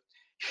do it?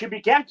 She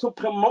began to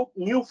promote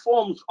new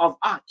forms of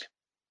art,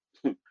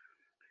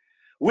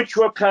 which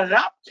were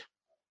corrupt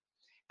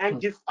and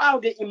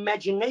defile the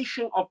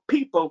imagination of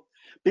people,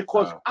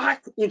 because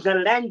art is a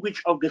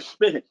language of the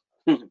spirit.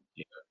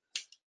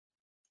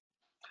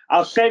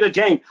 I'll say it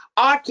again.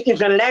 Art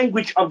is a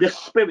language of the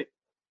spirit,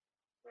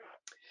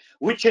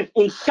 which is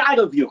inside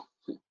of you.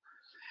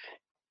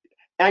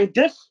 And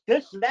this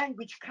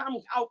language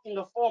comes out in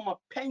the form of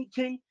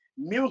painting,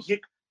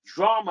 music,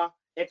 drama,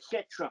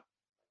 etc.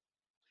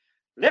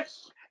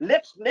 Let's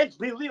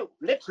be real.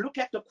 Let's look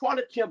at the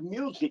quality of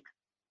music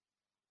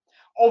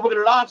over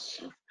the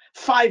last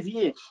 5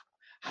 years,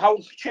 how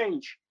it's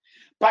changed.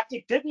 But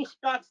it didn't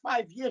start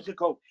 5 years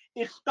ago.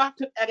 It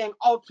started at an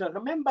altar.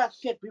 Remember I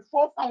said,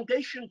 before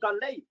foundations are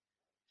laid,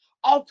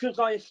 altars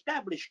are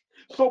established.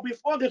 So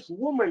before this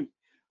woman,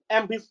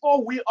 and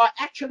before we are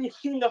actually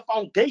seeing the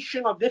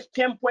foundation of this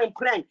 10-point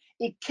plan,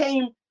 it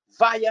came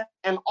via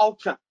an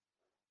altar.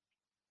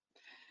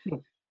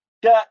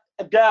 The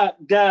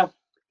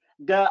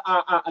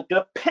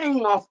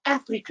pain of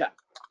Africa,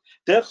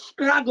 the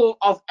struggle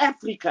of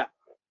Africa,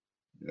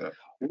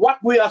 what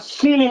we are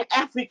seeing in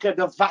Africa,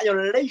 the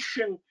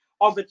violation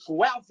of its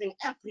wealth in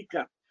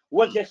Africa,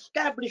 was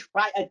established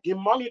by a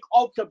demonic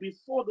altar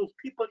before those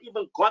people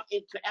even got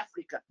into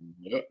Africa.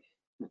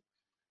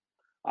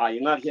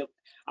 You're not here.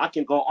 I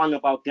can go on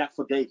about that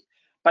for days.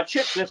 But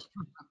check this.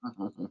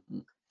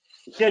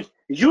 It says,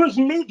 use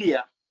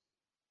media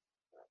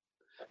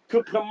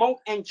to promote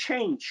and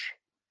change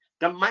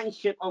the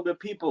mindset of the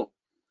people.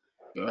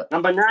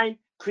 Number 9,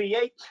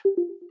 create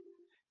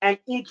an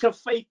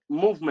interfaith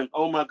movement.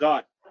 Oh my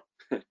God.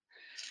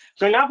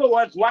 So in other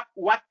words,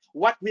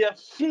 what we have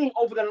seen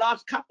over the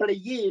last couple of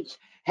years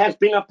has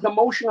been a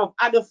promotion of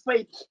other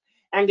faiths,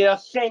 and they are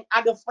saying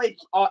other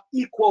faiths are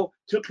equal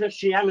to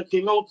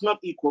Christianity. No, it's not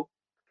equal.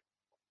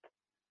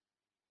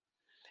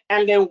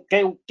 And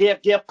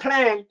their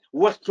plan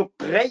was to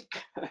break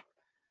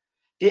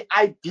the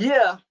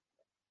idea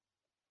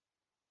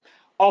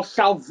of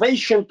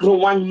salvation through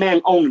one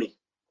man only.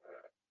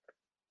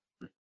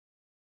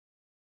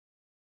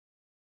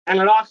 And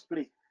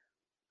lastly,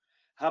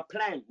 her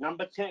plan,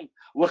 number 10,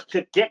 was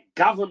to get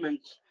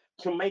governments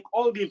to make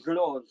all these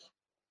laws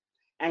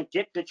and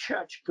get the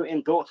church to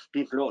endorse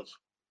these laws.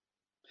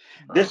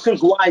 This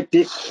is why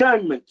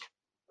discernment,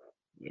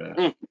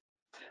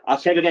 I'll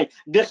say it again,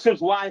 this is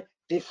why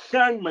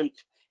discernment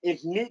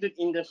is needed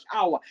in this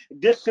hour.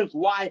 This is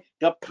why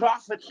the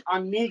prophets are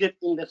needed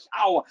in this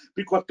hour,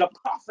 because the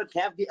prophets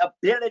have the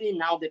ability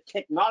now, the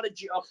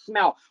technology of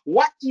smell.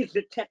 What is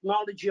the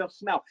technology of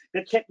smell?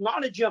 The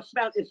technology of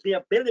smell is the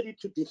ability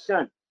to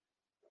discern.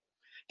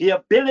 The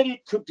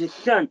ability to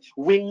discern.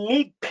 We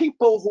need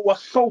people who are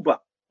sober.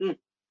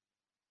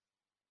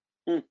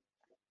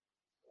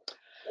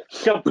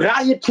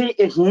 Sobriety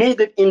is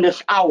needed in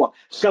this hour.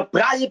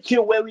 Sobriety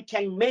where we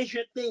can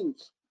measure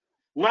things.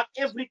 Not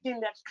everything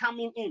that's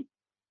coming in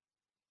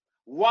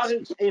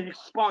warrants a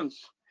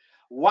response.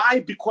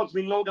 Why? Because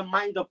we know the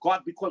mind of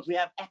God, because we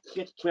have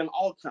access to an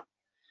altar.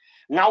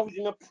 Now we're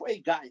going to pray,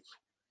 guys.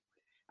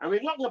 And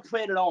we're not going to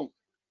pray long,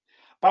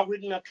 but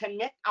we're going to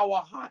connect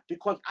our heart,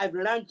 because I've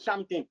learned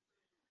something.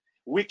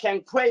 We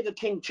can pray the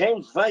King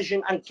James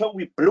Version until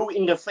we blue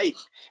in the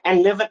face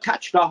and never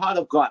touch the heart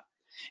of God.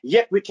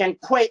 Yet we can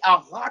pray a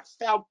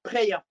heartfelt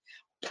prayer,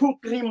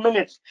 2-3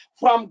 minutes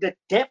from the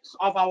depths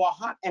of our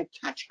heart, and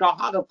touch the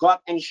heart of God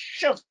and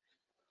shift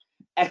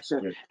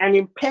an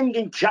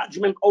impending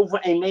judgment over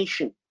a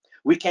nation.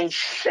 We can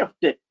shift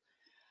it.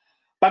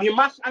 But you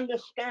must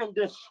understand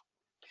this,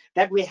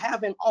 that we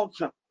have an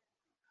altar.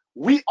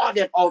 We are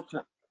that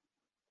altar,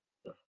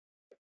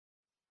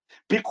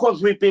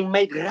 because we've been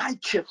made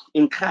righteous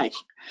in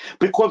Christ,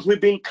 because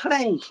we've been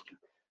cleansed.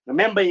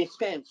 Remember, it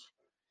says,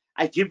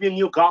 I give you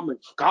new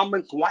garments,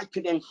 garments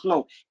whiter than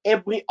snow.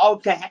 Every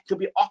altar had to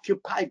be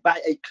occupied by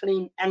a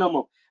clean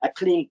animal, a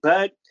clean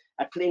bird,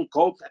 a clean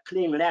goat, a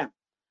clean lamb.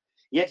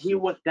 Yet he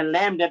was the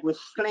lamb that was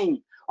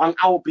slain on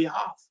our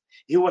behalf.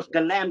 He was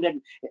the lamb that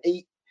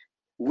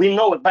we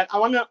know it. But I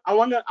wanna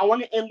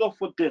end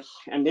off with this,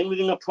 and then we're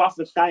gonna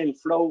prophesy and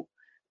flow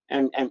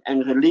and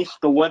release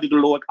the word of the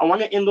Lord. I want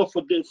to end off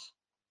with this.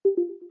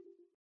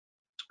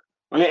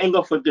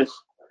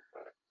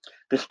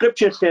 The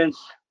scripture says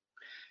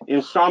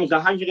in Psalms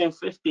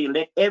 150,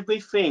 let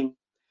everything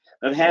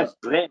that has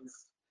breath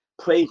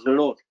praise the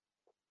Lord.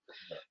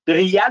 The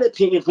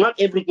reality is not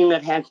everything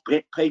that has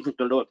breath praises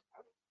the Lord.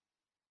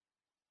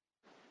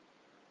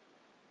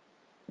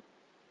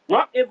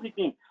 Not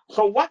everything.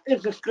 So what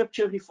is the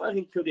scripture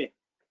referring to there?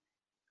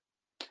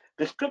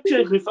 The scripture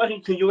is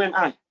referring to you and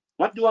I.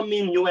 What do I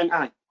mean, you and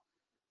I?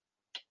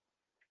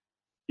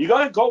 You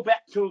got to go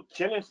back to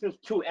Genesis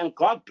 2, and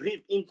God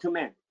breathed into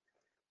man.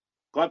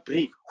 God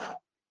breathed.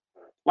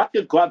 What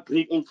did God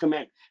breathe into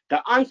man?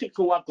 The answer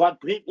to what God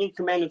breathed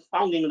into man is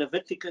found in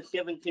Leviticus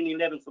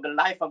 17:11. For the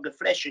life of the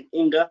flesh is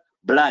in the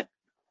blood.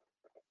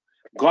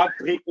 God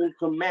breathed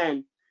into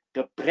man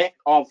the breath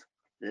of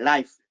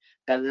life.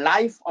 The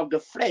life of the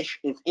flesh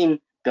is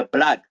in the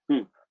blood.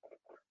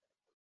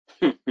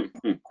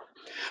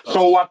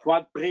 So what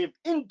God breathed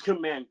into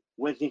man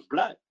was his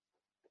blood.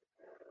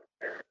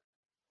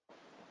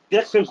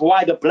 This is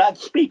why the blood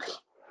speaks.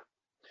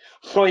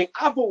 So in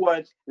other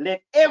words,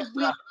 let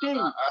everything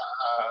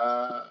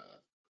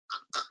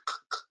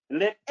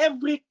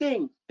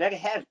that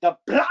has the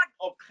blood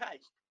of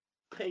Christ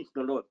praise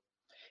the Lord.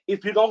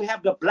 If you don't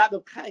have the blood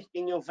of Christ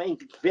in your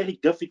veins, it's very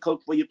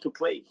difficult for you to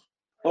praise.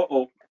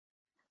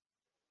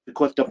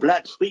 Because the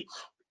blood speaks.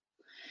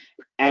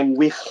 And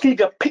we see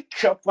the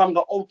picture from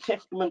the Old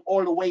Testament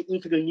all the way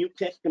into the New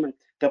Testament.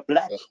 The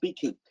blood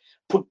speaking.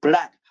 Put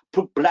blood.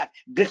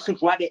 This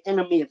is why the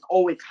enemy is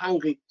always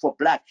hungry for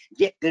blood.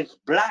 Yet this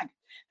blood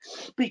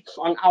speaks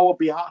on our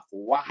behalf.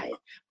 Why?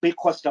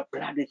 Because the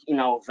blood is in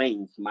our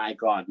veins. My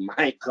God.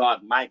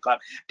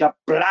 The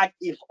blood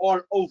is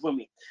all over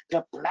me.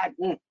 The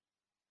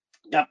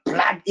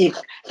blood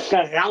is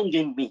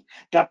surrounding me.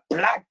 The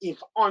blood is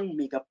on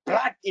me. The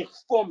blood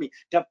is for me.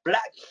 The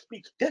blood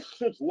speaks. This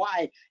is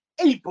why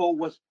Abel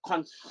was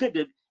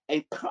considered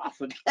a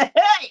prophet.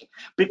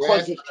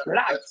 Because his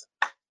blood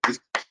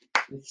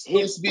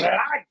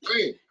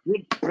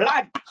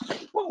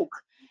spoke.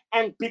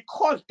 And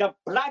because the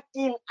blood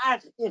in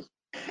us is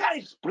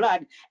Christ's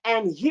blood,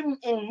 and him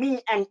in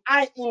me and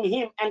I in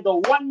him, and the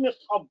oneness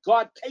of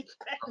God takes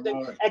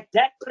precedence at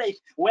that place.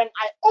 When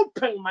I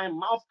open my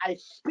mouth, I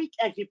speak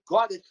as if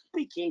God is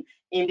speaking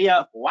in the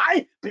earth.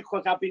 Why?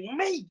 Because I've been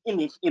made in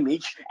his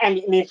image and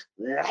in his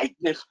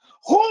likeness.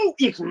 Who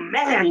is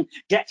man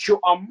that you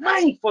are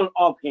mindful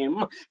of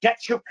him,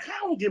 that you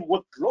crown him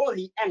with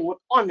glory and with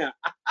honor?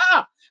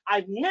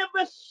 I've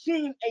never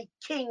seen a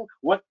king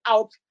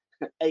without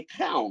a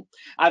crown.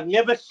 I've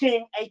never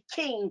seen a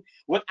king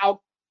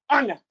without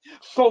honor.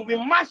 So we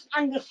must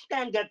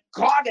understand that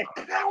God has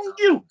crowned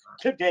you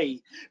today.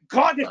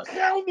 God is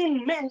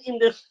crowning men in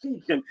this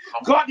season.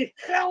 God is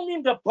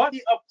crowning the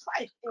body of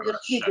Christ in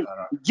this season.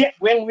 Yet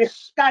when we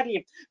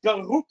study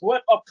the root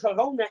word of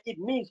corona, it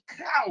means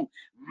crown.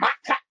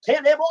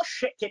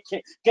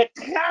 The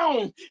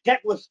crown that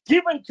was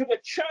given to the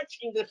church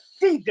in this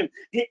season.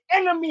 The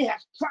enemy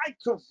has tried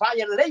to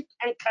violate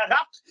and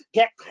corrupt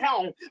that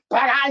crown.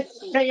 But I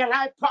say and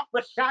I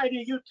prophesy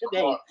to you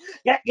today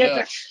that there's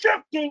a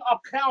shifting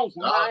of crowns.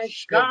 My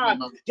God,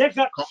 there's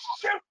a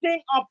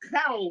shifting of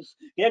crowns.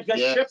 There's a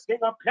shifting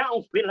of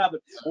crowns,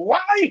 beloved.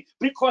 Why?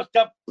 Because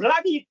the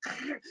bloody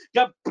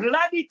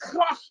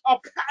cross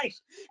of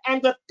Christ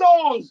and the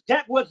thorns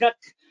that was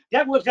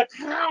a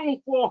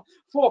crown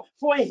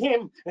for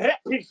him,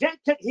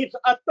 represented his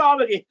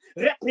authority,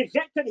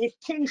 represented his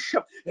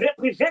kingship,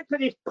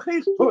 represented his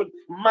priesthood.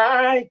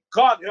 My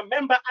God,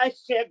 remember I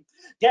said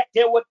that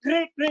there were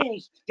three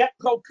things that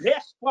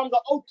progressed from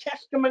the Old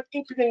Testament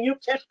into the New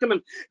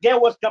Testament. There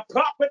was the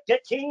prophet, the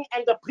king,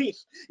 and the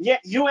priest.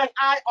 Yet you and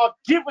I are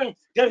given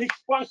the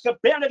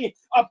responsibility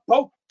of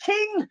both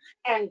king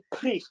and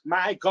priest.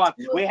 My God,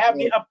 we have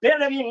the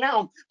ability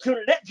now to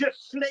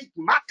legislate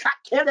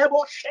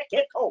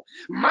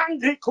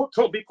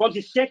because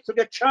he said to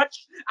the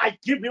church, I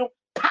give you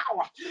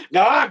power.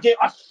 Now, there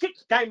are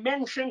 6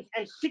 dimensions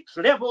and 6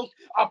 levels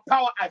of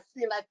power. I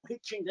feel like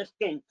preaching this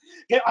thing.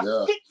 There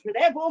are 6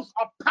 levels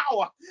of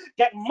power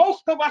that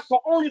most of us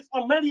are only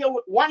familiar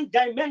with one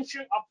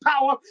dimension of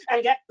power,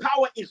 and that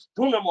power is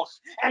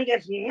dunamis. And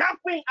there's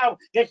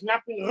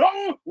nothing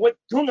wrong with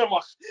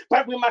dunamis,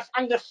 but we must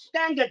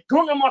understand that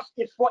dunamis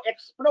is for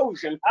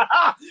explosion.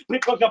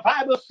 Because the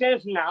Bible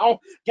says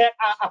now that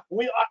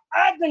we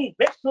are earthen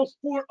vessels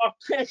full of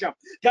treasure.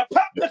 The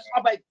purpose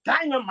of a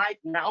dynamite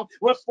now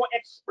was for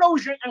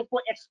explosion and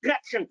for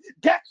extraction.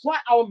 That's why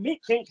our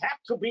meetings have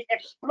to be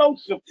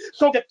explosive.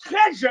 So the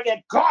treasure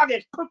that God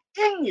has put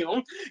in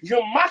you,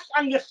 you must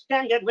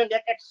understand that when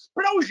that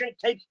explosion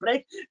takes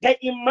place, they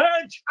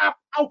emerge up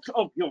out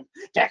of you.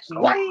 That's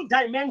one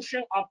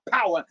dimension of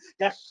power.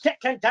 The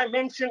second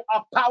dimension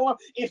of power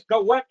is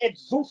the word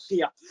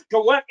exousia.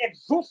 The word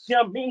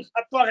exousia means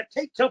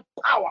authoritative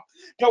power.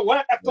 The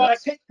word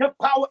authoritative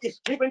power is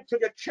given to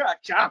the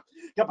church.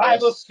 The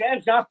Bible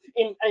says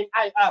in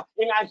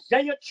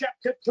Isaiah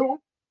chapter 2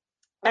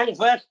 and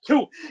verse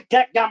 2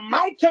 that the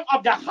mountain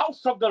of the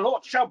house of the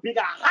Lord shall be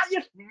the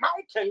highest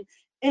mountain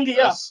in the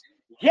earth.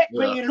 Yet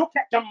when you look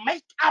at the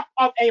makeup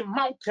of a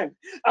mountain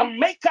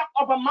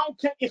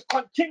is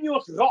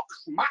continuous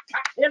rocks,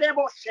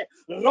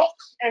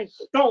 rocks and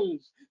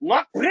stones,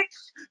 not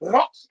bricks,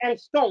 rocks and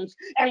stones.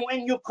 And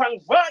when you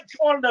converge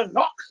all the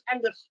rocks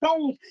and the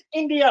stones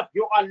in the earth,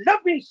 you are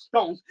living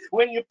stones.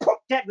 When you put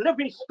that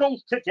living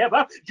stones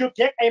together, you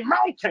get a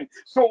mountain.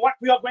 So what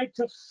we are going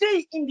to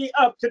see in the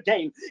earth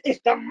today is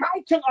the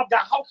mountain of the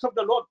house of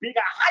the Lord be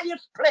the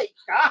highest place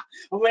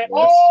where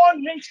all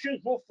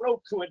nations will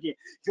flow to it.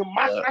 You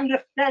must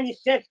understand, he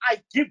says,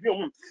 I give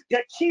you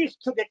the keys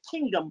to the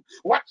kingdom.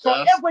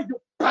 Whatsoever you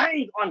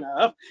bind on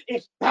earth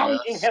is bound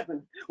in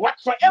heaven.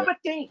 Whatsoever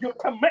things you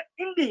permit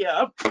in the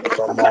earth is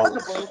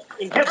acceptable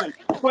in heaven.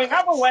 So in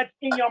other words,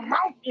 in your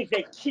mouth is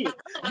a key.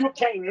 You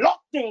can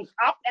lock things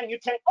up and you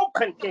can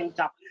open things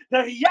up. The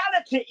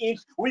reality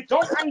is we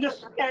don't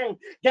understand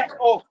that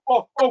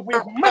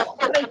we've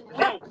misplaced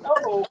rank.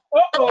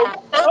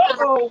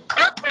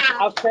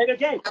 I'll say it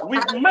again.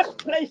 We've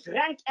misplaced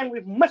rank and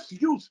we've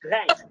misused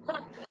rank.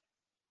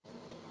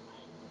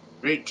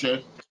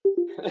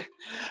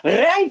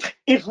 Rank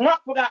is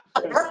not for that.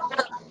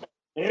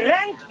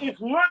 Rank is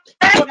not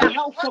for the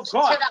house of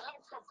God.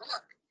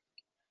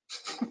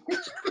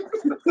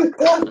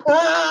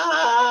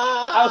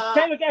 I'll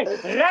say it again.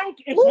 Rank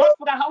is not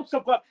for the house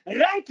of God.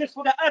 Rank is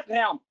for the earth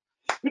realm.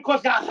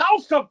 Because the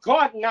house of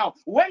God now,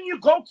 when you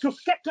go to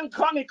 2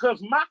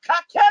 Chronicles,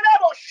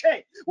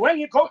 when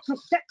you go to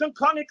 2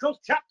 Chronicles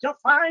chapter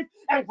 5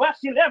 and verse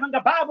 11, the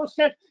Bible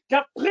says,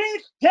 the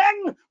priests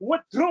then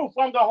withdrew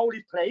from the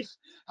holy place.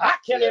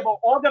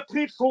 All the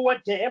priests who were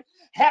there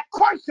had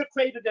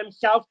consecrated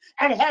themselves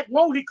and had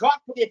no regard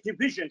for their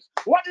divisions.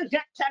 What is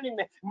that telling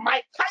me?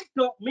 My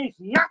title means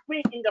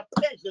nothing in the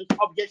presence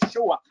of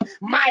Yeshua.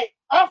 My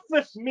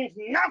office means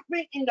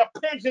nothing in the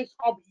presence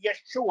of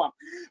Yeshua.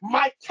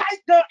 My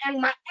title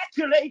and my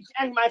accolades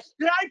and my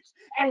stripes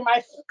and my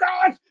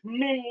scars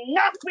mean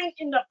nothing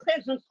in the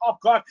presence of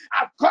God.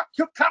 I've got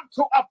to come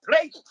to a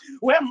place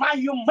where my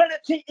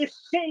humility is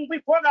seen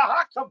before the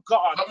heart of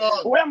God,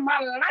 where my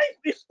life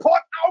is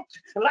poured out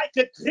like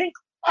a drink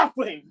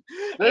offering,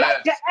 like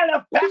the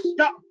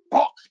alabaster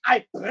box.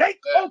 I break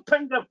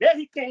open the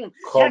very thing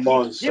that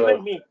He's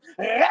given me.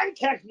 Rank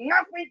has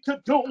nothing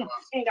to do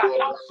in the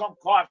house of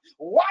God.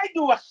 Why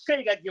do I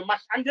say that? You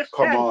must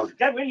understand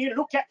that when you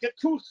look at the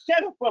two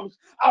seraphims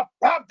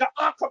above the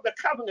Ark of the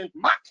Covenant,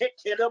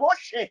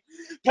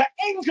 the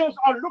angels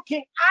are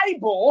looking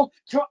eyeball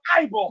to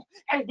eyeball,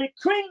 and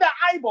between the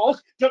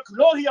eyeballs, the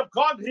glory of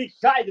God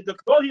resided, the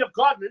glory of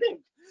God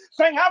lived.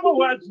 So in other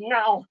words,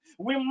 now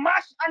we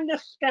must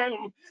understand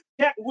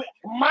that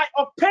my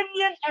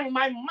opinion and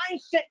my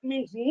mindset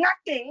means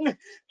nothing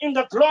in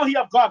the glory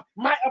of God.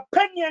 My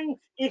opinion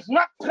is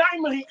not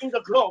primary in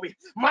the glory.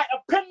 My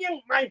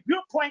opinion, my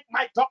viewpoint,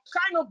 my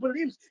doctrinal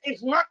beliefs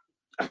is not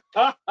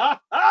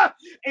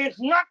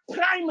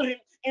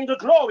primary in the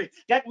glory.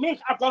 That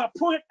means I've got to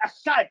put it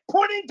aside,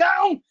 putting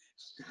down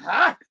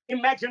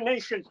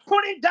imaginations,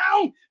 putting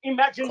down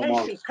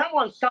imaginations. Come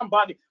on,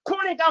 somebody,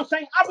 putting down.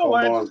 Saying other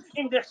words,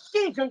 in the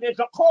season there's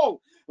a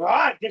call.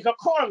 Right, there's a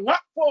call not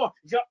for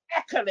your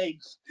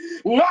accolades,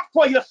 not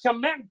for your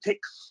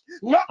semantics,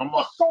 not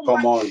for so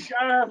much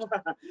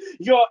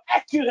your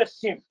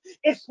accuracy.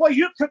 It's for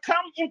you to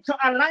come into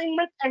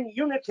alignment and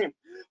unity.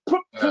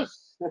 Put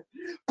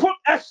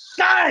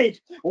aside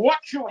what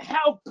you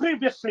held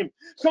previously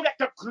so that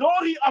the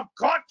glory of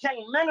God can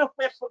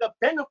manifest for the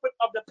benefit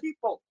of the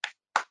people.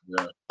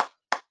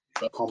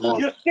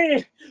 You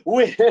see,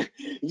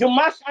 you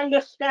must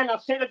understand, I'll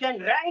say it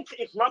again, rank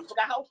is not for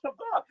the house of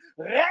God.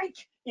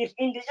 Rank is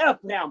in the earth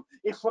realm.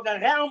 It's for the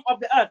realm of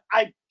the earth.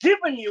 I've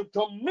given you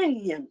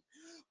dominion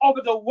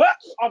over the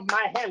works of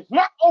my hands,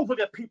 not over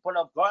the people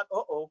of God.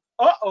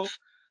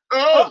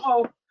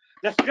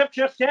 The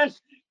scripture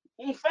says,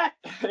 in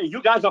fact,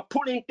 you guys are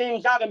pulling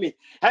things out of me.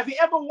 Have you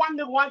ever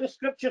wondered why the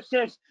scripture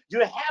says you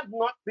have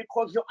not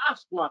because you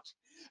ask not?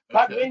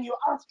 But when you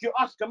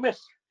ask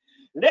amiss.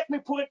 Let me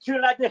put it to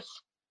you like this.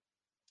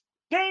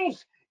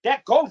 Things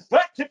that go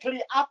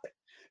vertically up,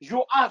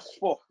 you ask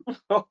for.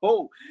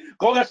 Go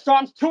to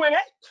Psalms 2 and 8.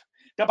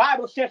 The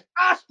Bible says,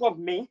 ask of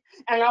me,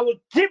 and I will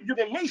give you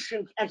the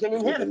nations as an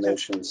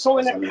inheritance. So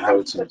when it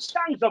comes to the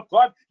sons of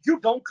God, you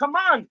don't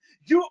command.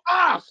 You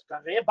ask.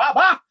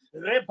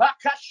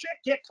 Rebecca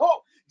Sheketo.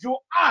 You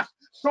ask.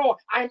 So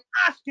I'm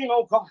asking,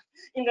 oh God,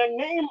 in the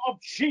name of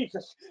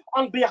Jesus,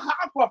 on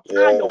behalf of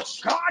Ayo,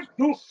 Yes. God,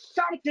 do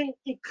something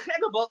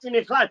incredible in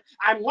his life.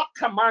 I'm not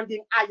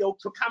commanding Ayo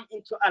to come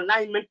into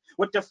alignment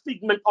with the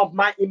figment of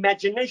my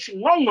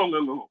imagination. No, no,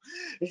 no, no.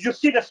 You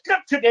see, the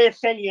scripture there is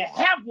saying you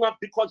have not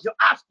because you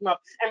ask not.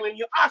 And when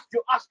you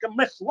ask a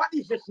myth. What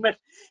is this myth?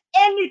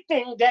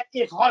 Anything that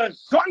is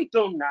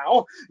horizontal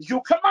now,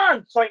 you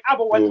command. So in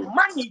other words, Mm.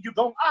 money, you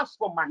don't ask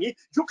for money,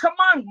 you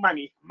command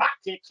money.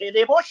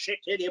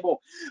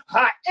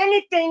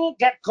 Anything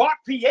that God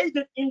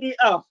created in the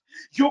earth,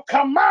 you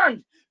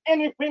command.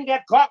 Anything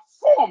that God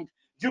formed,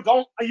 you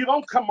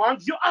don't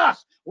command, you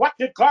ask. What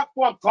did God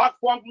form? God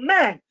formed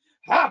man.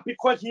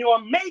 Because you are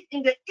made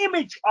in the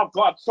image of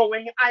God. So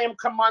when I am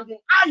commanding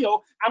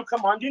Ayo, I'm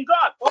commanding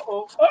God.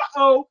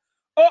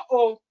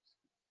 Uh-oh.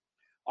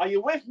 Are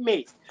you with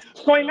me?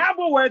 So, in Yeah.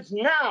 other words,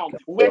 now,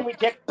 when we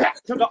get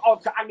back to the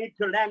altar, I need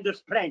to land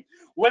this plane.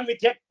 When we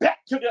get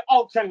back to the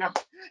altar now,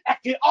 at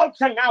the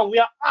altar now, we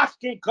are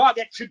asking God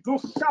that you do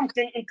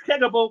something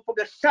incredible for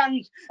the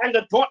sons and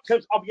the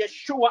daughters of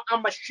Yeshua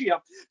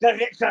HaMashiach, the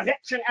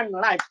resurrection and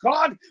life.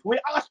 God, we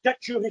ask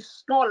that you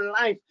restore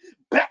life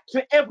back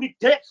to every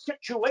dead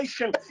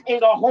situation in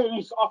the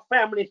homes of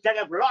families that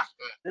have lost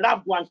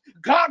loved ones.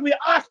 God, we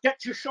ask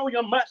that you show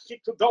your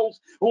mercy to those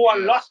who are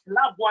Yes. lost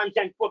loved ones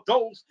and for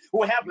those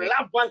who have Yes.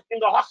 loved ones in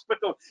the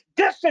hospital.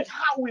 This is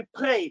how we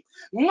pray.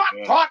 Not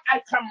Yes. God,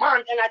 I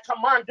command and I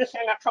command this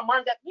and I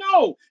command that.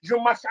 No, you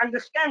must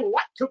understand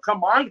what to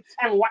command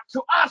and what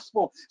to ask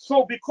for.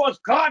 So because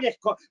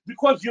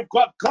because you've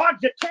got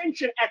God's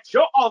attention at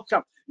your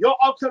altar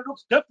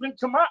looks different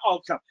to my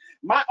altar.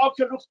 My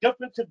altar looks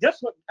different to this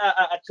one,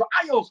 to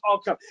Ayo's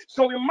altar.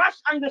 So we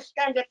must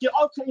understand that the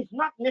altar is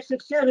not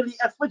necessarily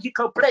a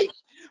physical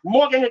place,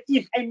 more than it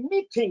is a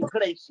meeting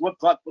place with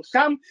God. For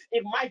some,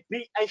 it might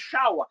be a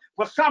shower.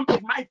 For some,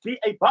 it might be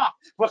a bar.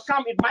 For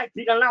some, it might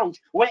be a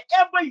lounge.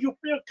 Wherever you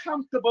feel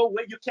comfortable,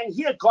 where you can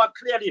hear God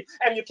clearly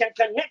and you can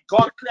connect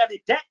God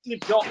clearly, that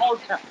is your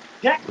altar.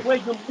 That's where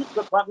you meet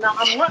with God. Now,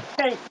 I'm not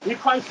saying He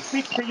can't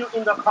speak to you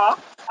in the car.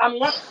 I'm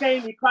not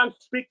saying He can't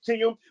speak to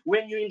you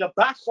when you're in the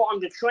bus or on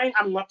the train.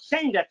 I'm not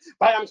saying that.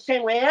 But I'm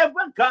saying wherever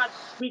God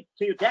speaks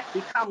to you, that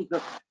becomes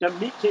the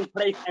meeting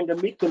place and the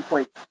meeting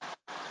point.